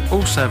telephone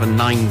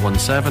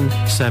 07917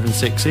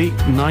 768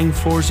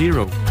 940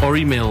 or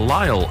email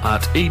Lyle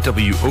at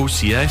awocs.co.uk.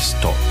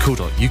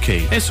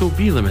 SOB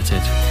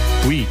Limited.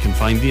 We can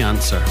find the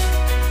answer.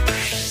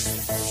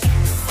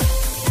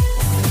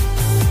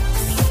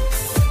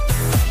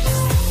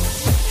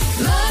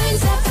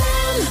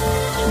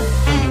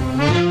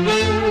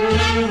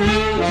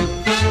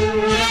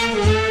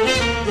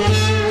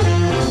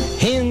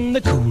 In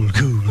the cool,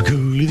 cool,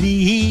 cool of the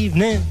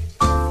evening,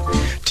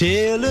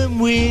 tell them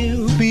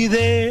we'll be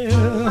there.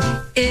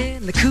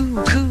 In the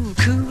cool, cool,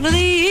 cool of the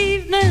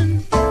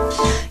evening,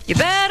 you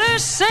better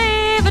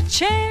save a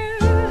chair.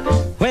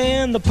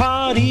 When the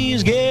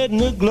party's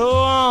getting a glow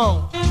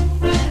on,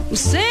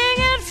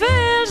 singing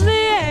fills the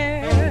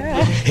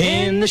air.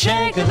 In the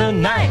shake of the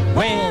night,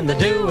 when the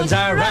doings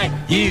are right,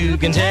 you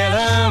can tell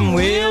them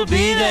we'll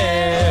be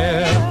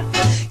there.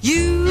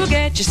 You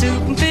get your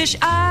soup and fish,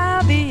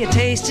 I'll be a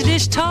tasty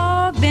dish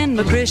togged in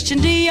my Christian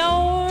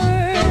Dior.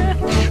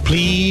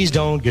 Please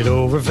don't get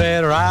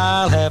overfed or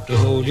I'll have to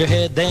hold your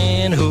head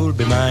then. Who'll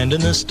be minding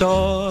the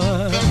store?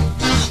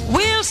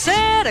 We'll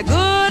set a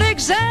good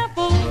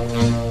example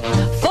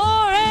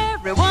for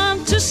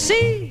everyone to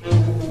see.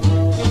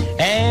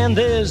 And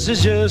this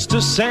is just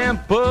a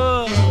sample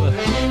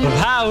of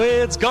how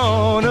it's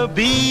gonna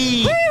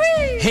be.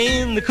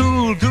 In the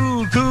cool,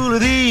 cool, cool of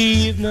the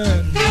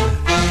evening,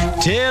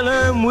 tell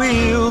them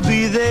we'll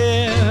be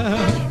there.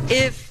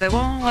 If they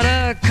want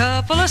a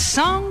couple of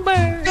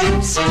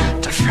songbirds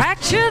to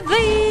fracture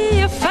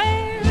the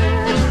affair.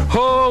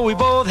 Oh, we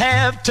both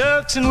have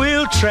tucks and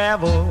we'll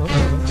travel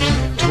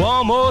to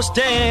almost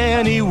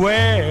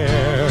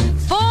anywhere.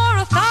 For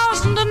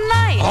 1,000 a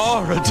night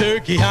or a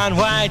turkey on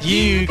white,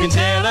 you can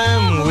tell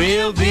them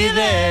we'll be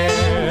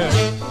there.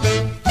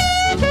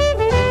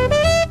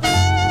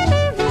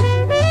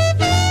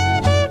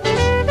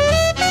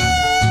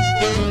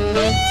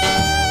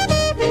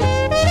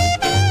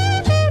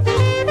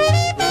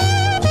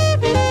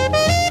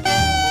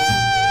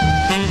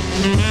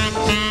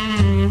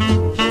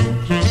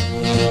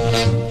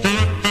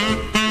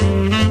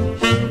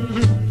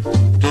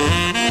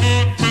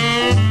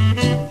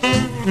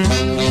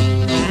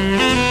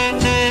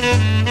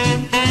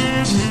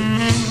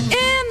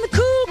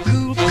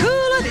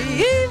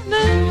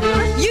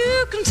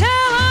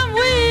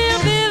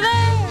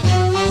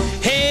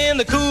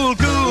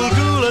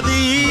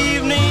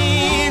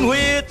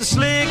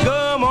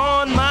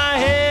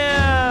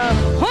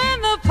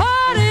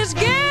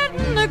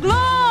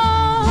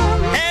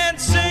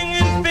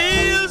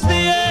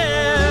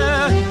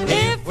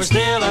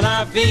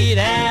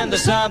 And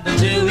there's something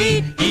to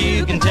eat,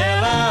 you can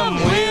tell them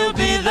we'll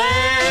be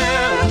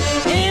there.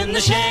 In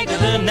the shake of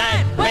the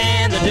night,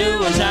 when the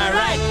doings are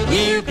right,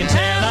 you can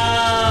tell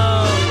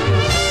them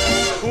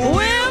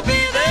we'll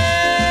be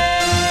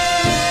there.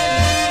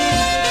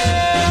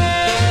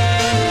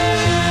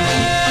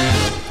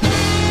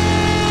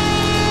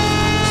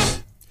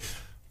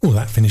 Well,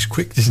 that finished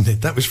quick, didn't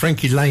it? That was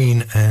Frankie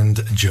Lane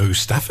and Joe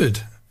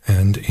Stafford,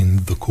 and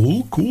in the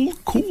cool, cool,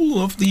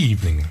 cool of the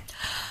evening.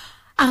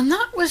 And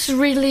that was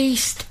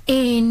released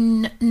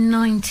in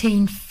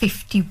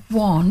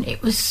 1951.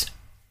 It was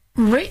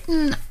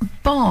written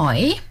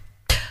by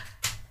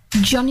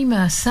Johnny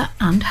Mercer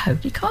and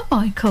Holy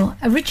Carmichael.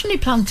 Originally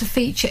planned to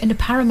feature in a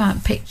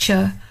Paramount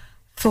picture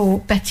for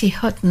Betty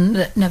Hutton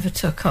that never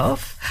took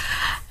off.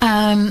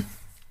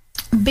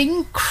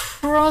 Bing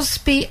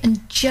Crosby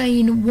and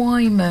Jane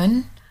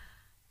Wyman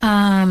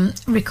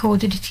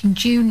recorded it in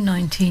June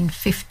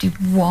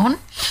 1951.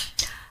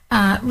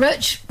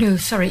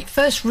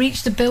 First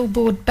reached the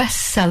Billboard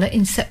bestseller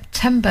in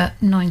September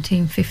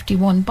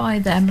 1951 by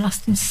them,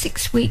 lasting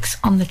 6 weeks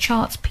on the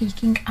charts,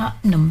 peaking at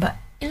number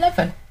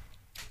 11.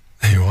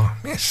 There you are.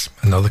 Yes,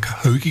 another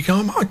Hoagie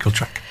Carmichael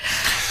track.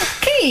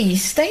 Okay,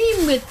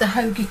 staying with the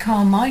Hoagie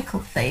Carmichael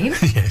theme.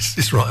 Yes,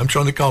 it's right. I'm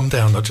trying to calm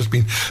down. I've just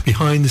been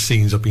behind the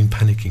scenes. I've been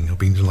panicking. I've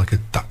been like a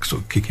duck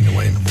sort of kicking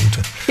away in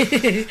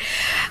the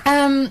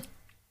water.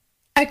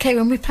 Okay,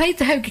 when we played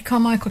the Hoagie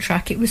Carmichael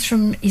track, it was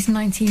from his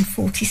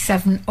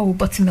 1947 Old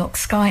Buttermilk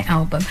Sky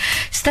album.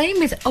 Staying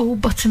with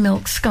Old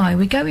Buttermilk Sky,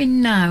 we're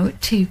going now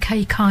to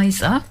Kay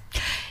Kaiser.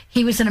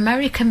 He was an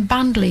American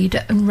band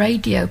leader and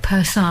radio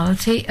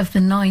personality of the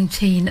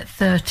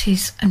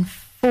 1930s and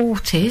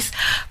 40s.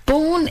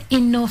 Born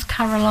in North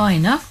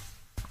Carolina,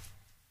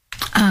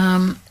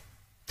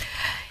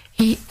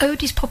 he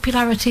owed his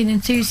popularity and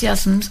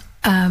enthusiasm,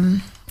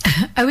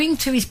 owing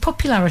to his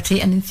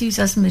popularity and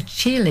enthusiasm as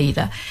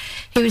cheerleader,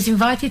 he was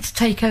invited to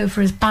take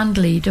over as band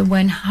leader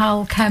when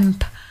Hal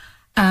Kemp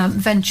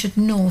ventured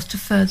north to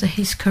further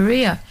his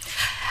career.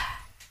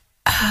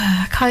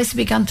 Kaiser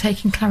began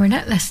taking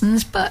clarinet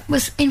lessons, but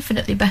was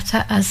infinitely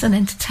better as an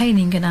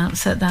entertaining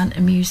announcer than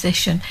a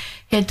musician.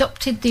 He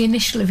adopted the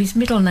initial of his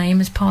middle name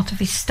as part of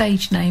his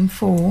stage name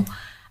for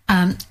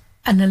an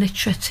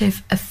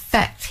alliterative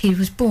effect. He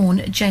was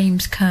born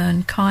James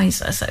Kern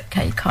Kaiser, so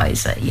Kay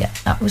Kaiser, yeah,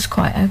 that was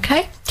quite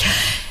okay.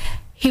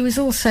 He was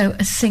also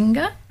a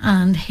singer,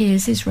 and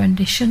here's his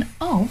rendition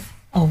of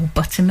Old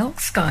Buttermilk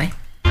Sky.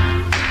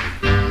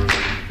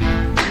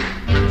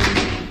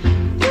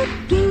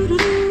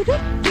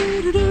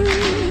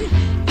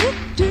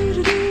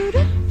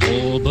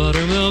 Old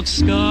buttermilk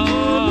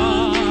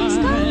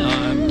sky,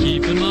 I'm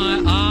keeping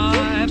my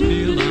eye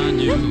peeled on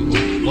you.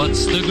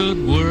 What's the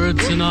good word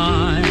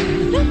tonight?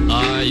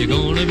 Are you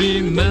gonna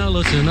be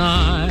mellow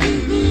tonight?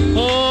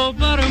 Oh,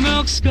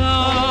 buttermilk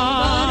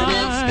sky,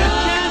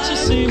 can't you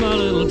see my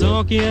little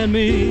donkey and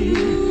me?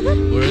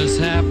 We're as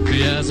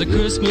happy as a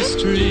Christmas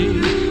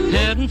tree,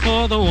 heading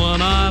for the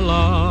one I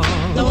love.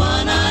 The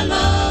one I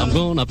love. I'm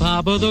gonna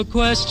papa the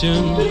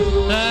question,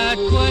 that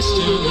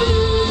question.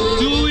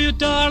 Do you,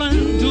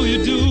 darling, do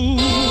you do?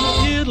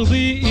 It'll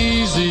be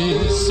easy,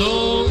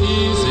 so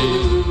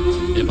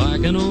easy, if I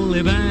can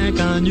only bank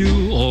on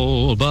you,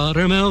 old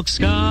buttermilk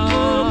sky.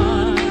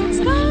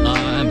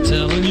 I'm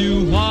telling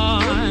you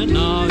why,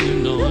 now you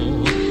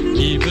know.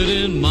 Keep it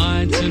in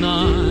mind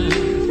tonight.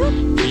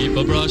 Keep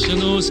a brushing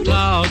those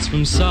clouds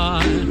from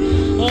sight.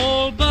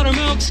 Old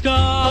buttermilk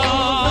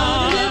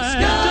sky.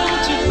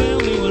 Don't you fail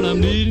me when I'm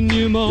needing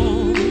you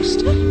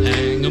most.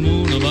 Hang the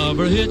moon above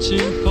her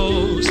hitching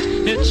post.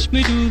 Hitch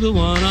me to the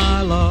one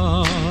I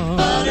love.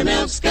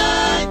 Buttermilk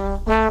sky.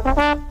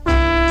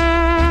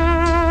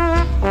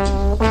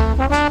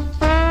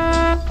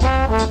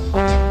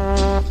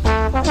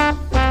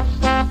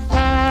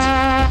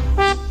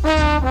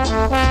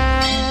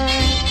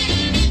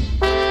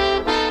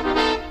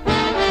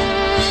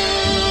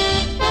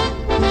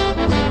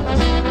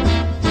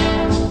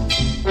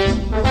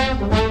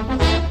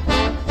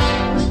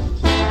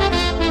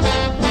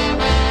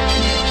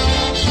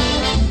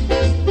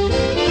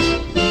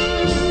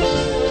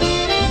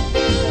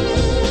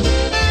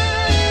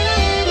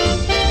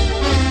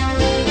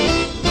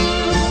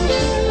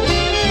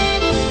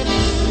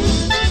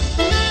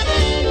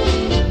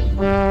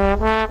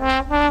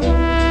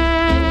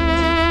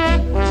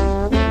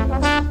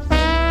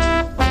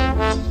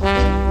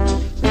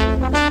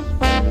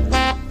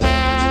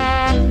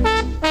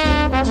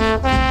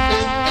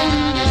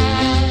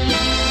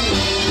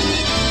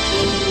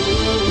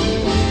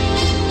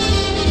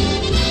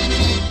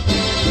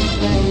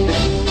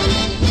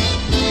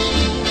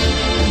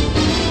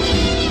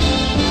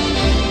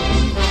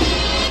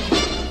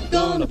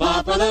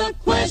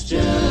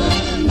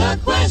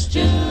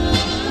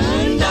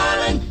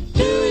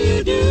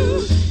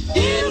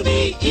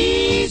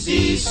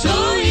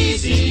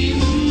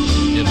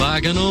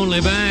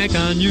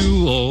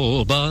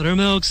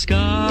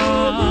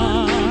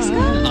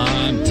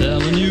 I'm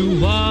telling you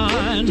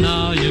why,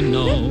 now you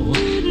know.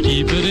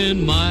 Keep it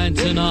in mind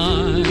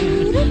tonight.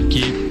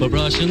 Keep a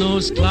brushing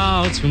those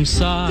clouds from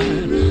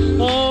sight.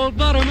 Old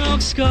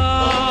buttermilk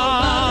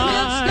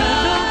sky.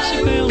 Don't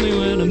you fail me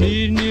when I'm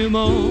needing you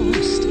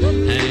most.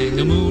 Hang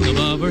the moon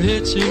above her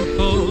hitching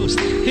post.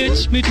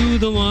 Hitch me to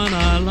the one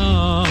I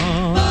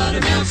love.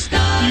 Buttermilk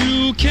sky.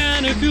 You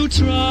can if you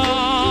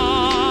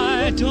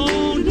try.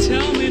 Don't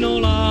tell me no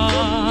lie.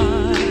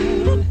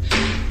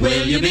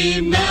 Will you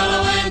be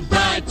mellow and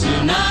bright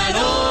tonight,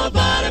 old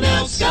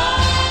buttermilk sky?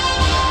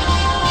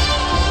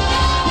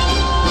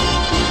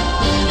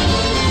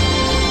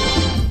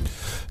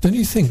 Don't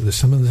you think that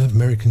some of the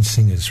American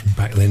singers from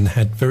back then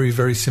had very,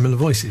 very similar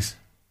voices?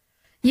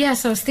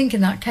 Yes, I was thinking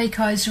that. Kay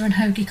Kaiser and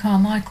Hoagie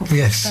Carmichael.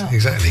 Yes,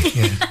 exactly.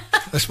 Yeah.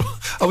 That's what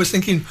I was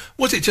thinking.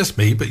 Was it just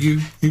me? But you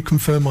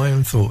confirm my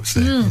own thoughts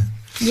there.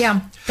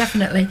 Yeah,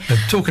 definitely.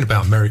 Talking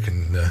about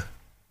American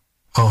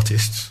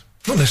artists,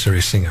 not necessarily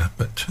a singer,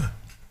 but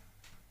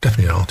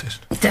definitely an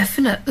artist.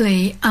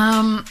 Definitely.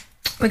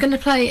 We're going to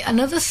play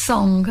another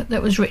song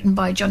that was written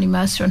by Johnny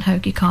Mercer and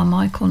Hoagie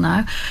Carmichael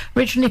now.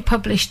 Originally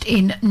published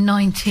in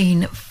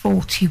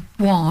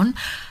 1941.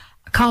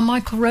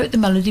 Carmichael wrote the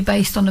melody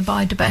based on a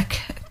Beiderbecke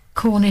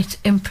cornet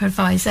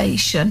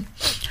improvisation.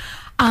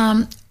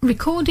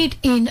 Recorded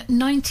in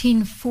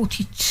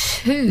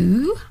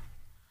 1942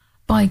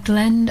 by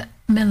Glenn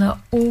Miller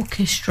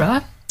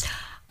Orchestra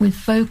with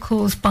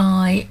vocals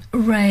by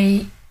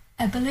Ray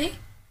Eberly.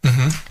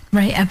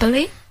 Ray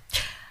Eberly.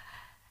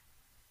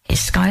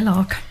 Here's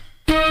Skylark.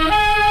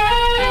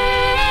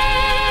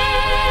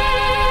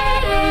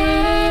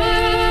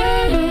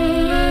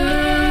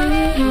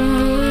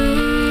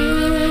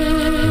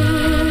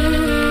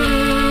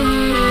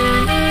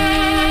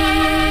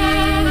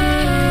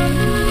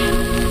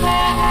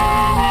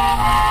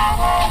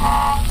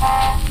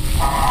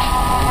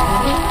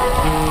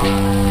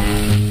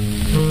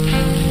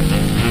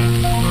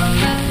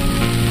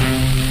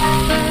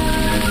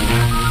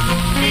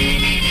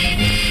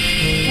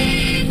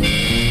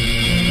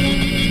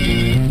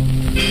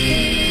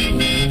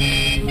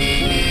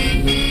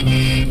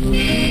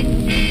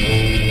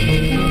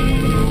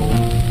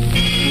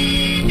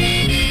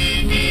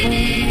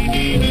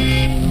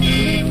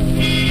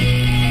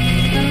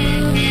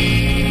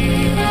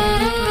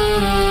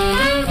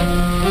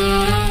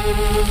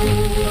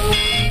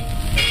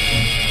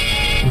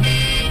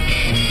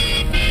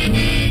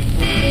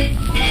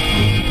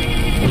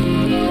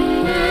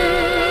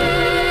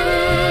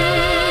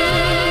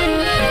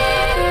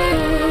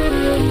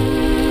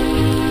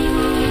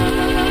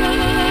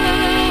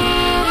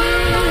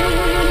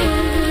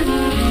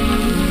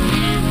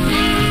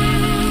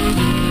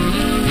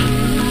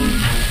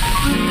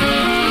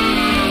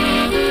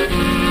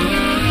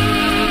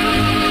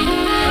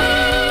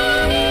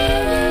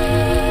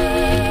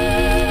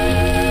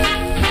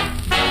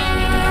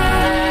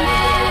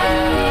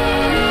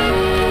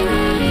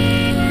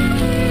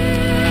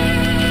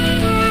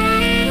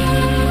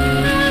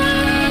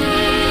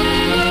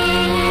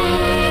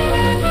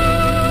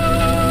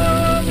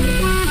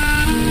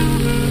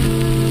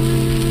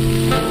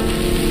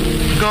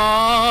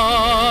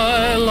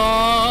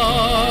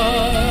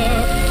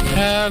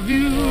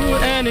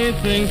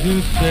 anything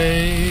to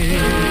say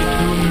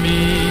to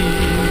me?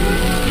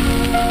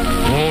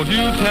 Won't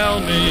you tell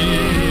me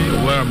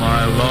where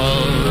my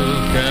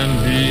love can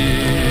be?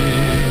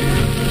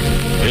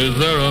 Is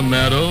there a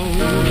meadow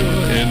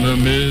in the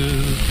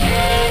mist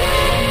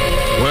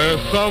where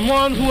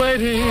someone's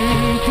waiting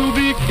to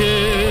be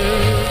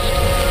kissed?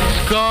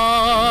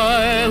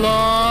 Skylark,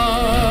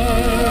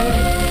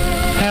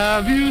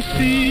 have you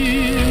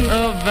seen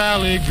a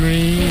valley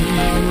green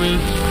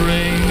with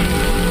spring,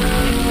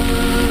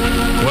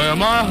 where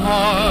my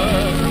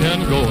heart can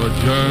go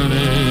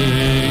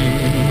a-journeying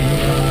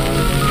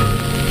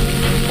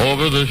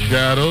over the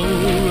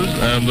shadows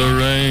and the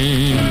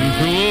rain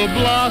to a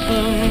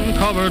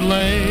blossom-covered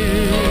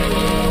lane?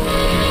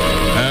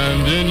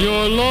 And in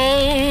your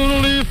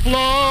lonely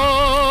flight,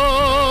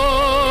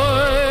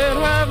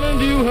 haven't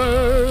you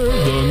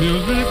heard the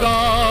music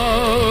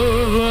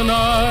of the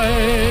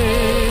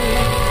night?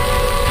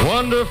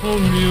 Wonderful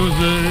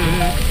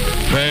music,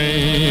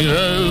 faint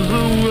as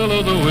the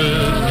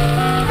will-o'-the-wisp,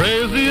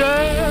 crazy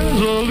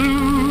as a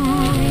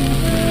loon,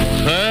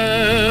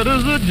 sad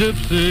as a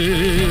gypsy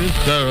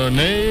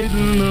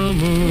serenading the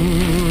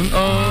moon. Oh,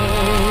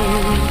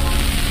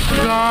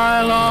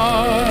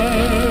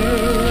 Skylark,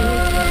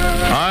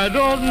 I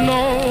don't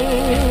know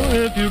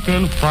if you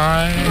can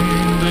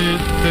find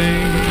these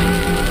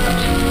things,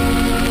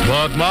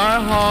 but my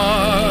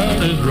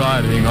heart is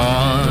riding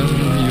on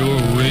your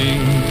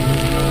wings.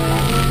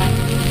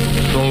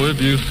 So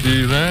if you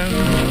see them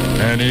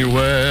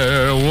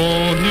anywhere,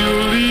 won't you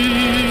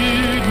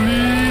lead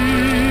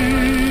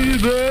me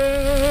there?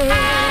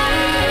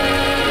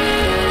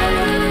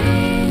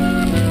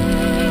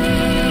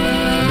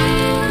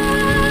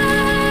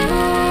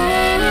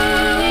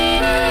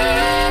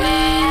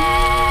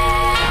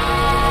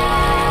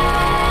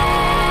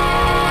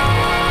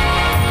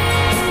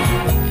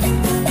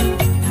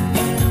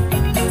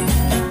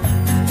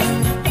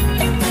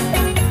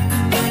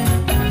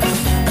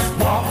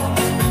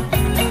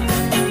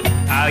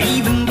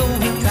 Even though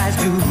he tries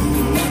to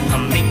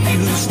make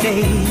you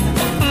stay,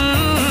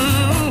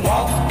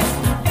 walk.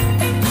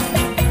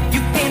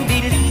 You can't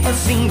believe a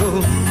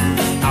single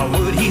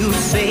word he'll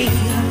say.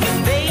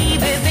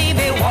 Baby,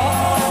 baby,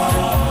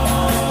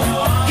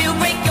 walk. He'll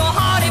break your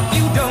heart if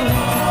you don't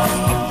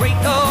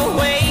break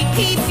away.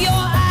 Keep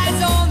your eyes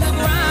on the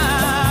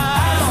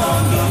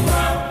ground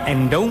and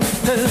don't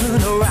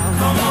turn around.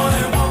 Come on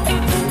and walk,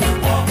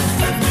 walk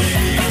with me.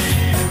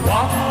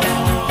 Walk.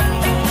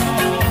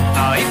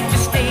 If you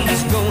stay,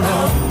 he's gonna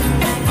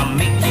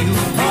make you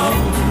go.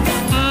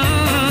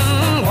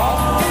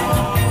 Walk.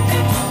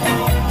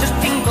 Just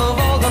think of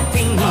all the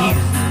things I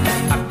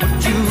put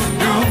you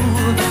through.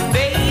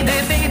 Baby,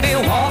 baby,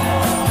 walk.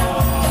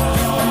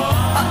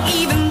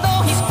 Even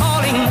though he's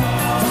calling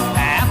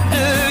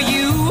after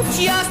you,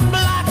 just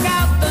block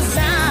out the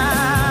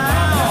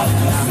sound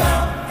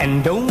and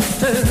don't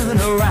turn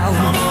around.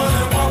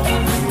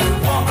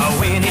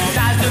 When he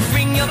tries to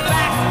bring you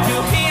back to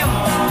him,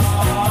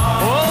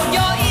 hold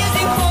your ears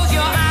and close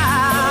your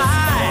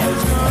eyes.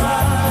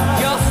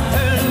 Just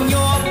turn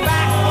your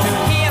back to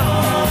him.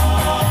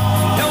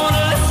 Don't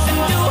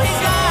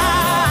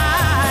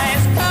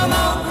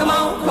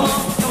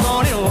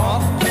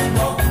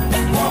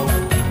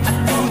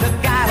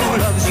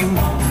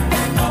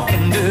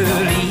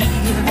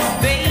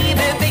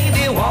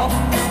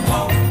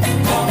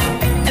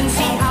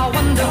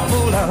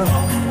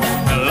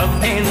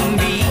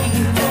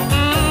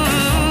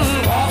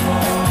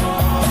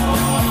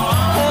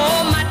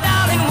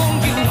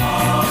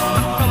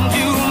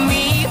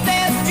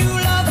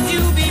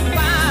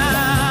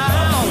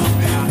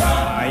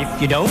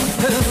You don't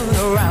turn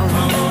around.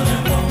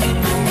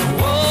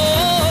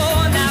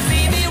 Oh, now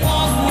baby,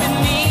 walk with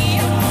me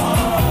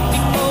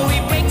before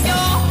we break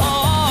your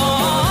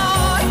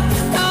heart.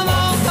 Come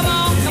on, come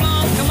on, come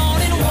on, come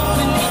on and walk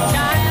with me,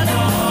 child,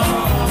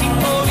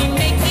 before we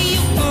make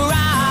you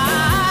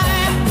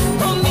cry.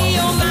 Oh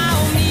me, oh my,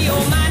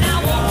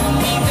 now walk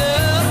with me,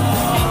 girl,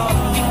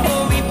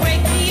 before we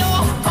break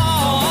your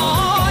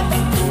heart.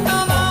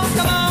 Come on,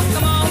 come on,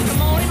 come on,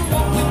 come on and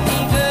walk with me,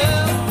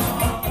 girl.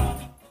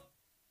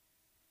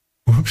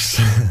 Whoops,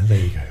 there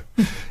you go.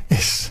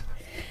 Yes.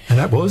 And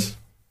that was?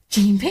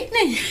 Gene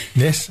Pitney.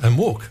 Yes, and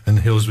Walk. And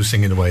Hils was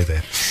singing away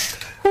there.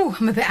 Oh,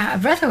 I'm a bit out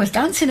of breath. I was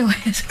dancing away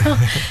as well.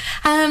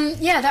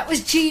 Yeah, that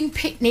was Gene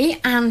Pitney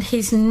and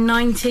his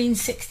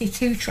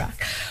 1962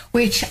 track,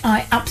 which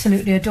I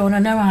absolutely adore. And I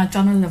know our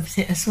Donna loves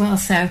it as well,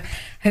 so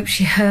hope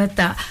she heard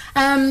that.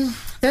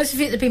 Those of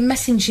you that have been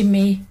messaging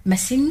me via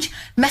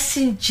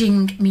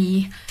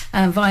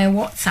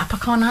WhatsApp, I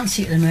can't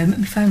answer you at the moment.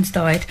 My phone's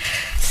died,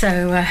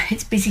 so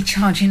it's busy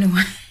charging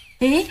away.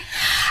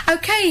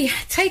 Okay,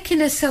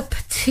 taking us up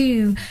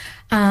to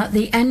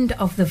the end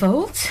of the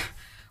vault,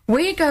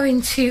 we're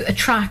going to a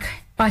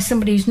track by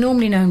somebody who's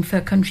normally known for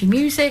country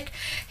music.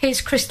 Here's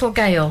Crystal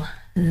Gale,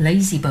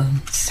 Lazy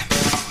Bones.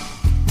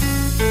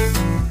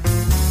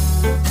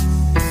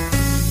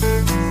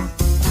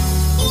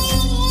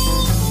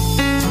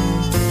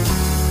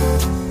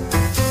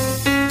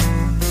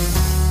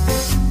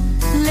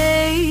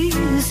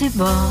 Lazy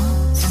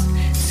bones,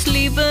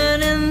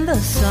 sleeping in the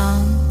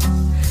sun.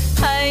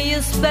 I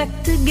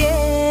expect to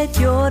get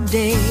your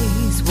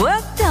day's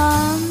work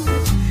done.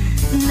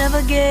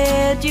 Never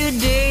get your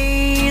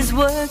day's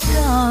work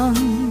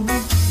done.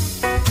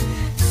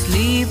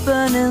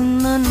 Sleeping in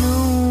the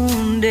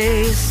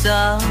noonday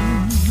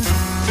sun.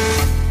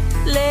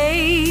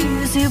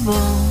 Lazy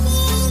bones,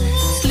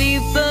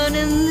 sleeping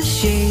in the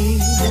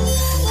shade.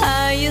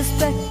 I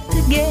expect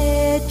to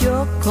get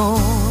your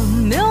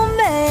cornmeal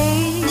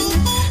made.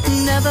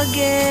 Never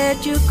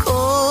get your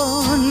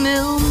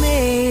cornmeal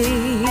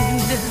made.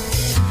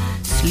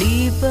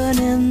 Sleeping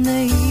in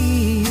the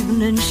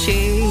evening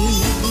shade.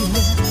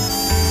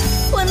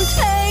 When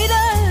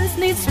taters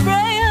need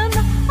spraying,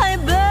 I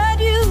bet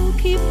you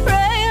keep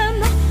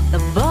praying the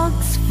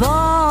bugs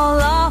fall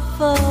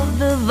off of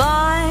the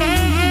vine.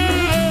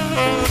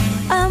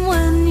 And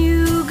when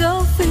you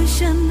go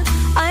fishing,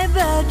 I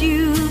bet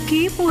you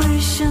keep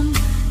wishing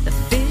the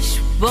fish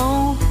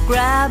won't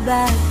grab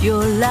at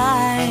your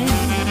line.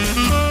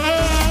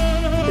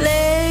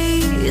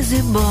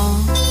 Lazy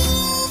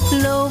bones,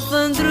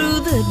 loafing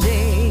through the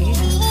day.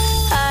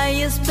 I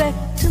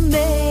expect to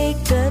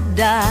make a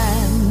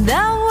dime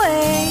that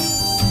way.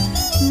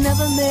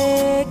 Never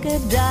make a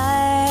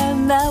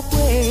dime that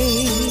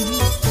way.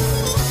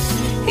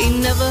 He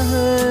never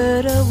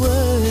heard a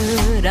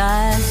word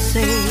I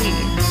say.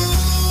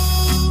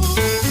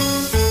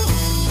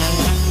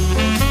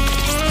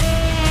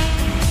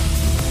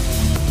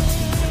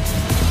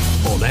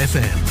 On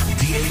FM,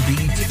 DAB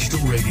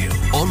digital radio,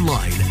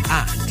 online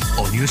and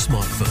on your smartphone.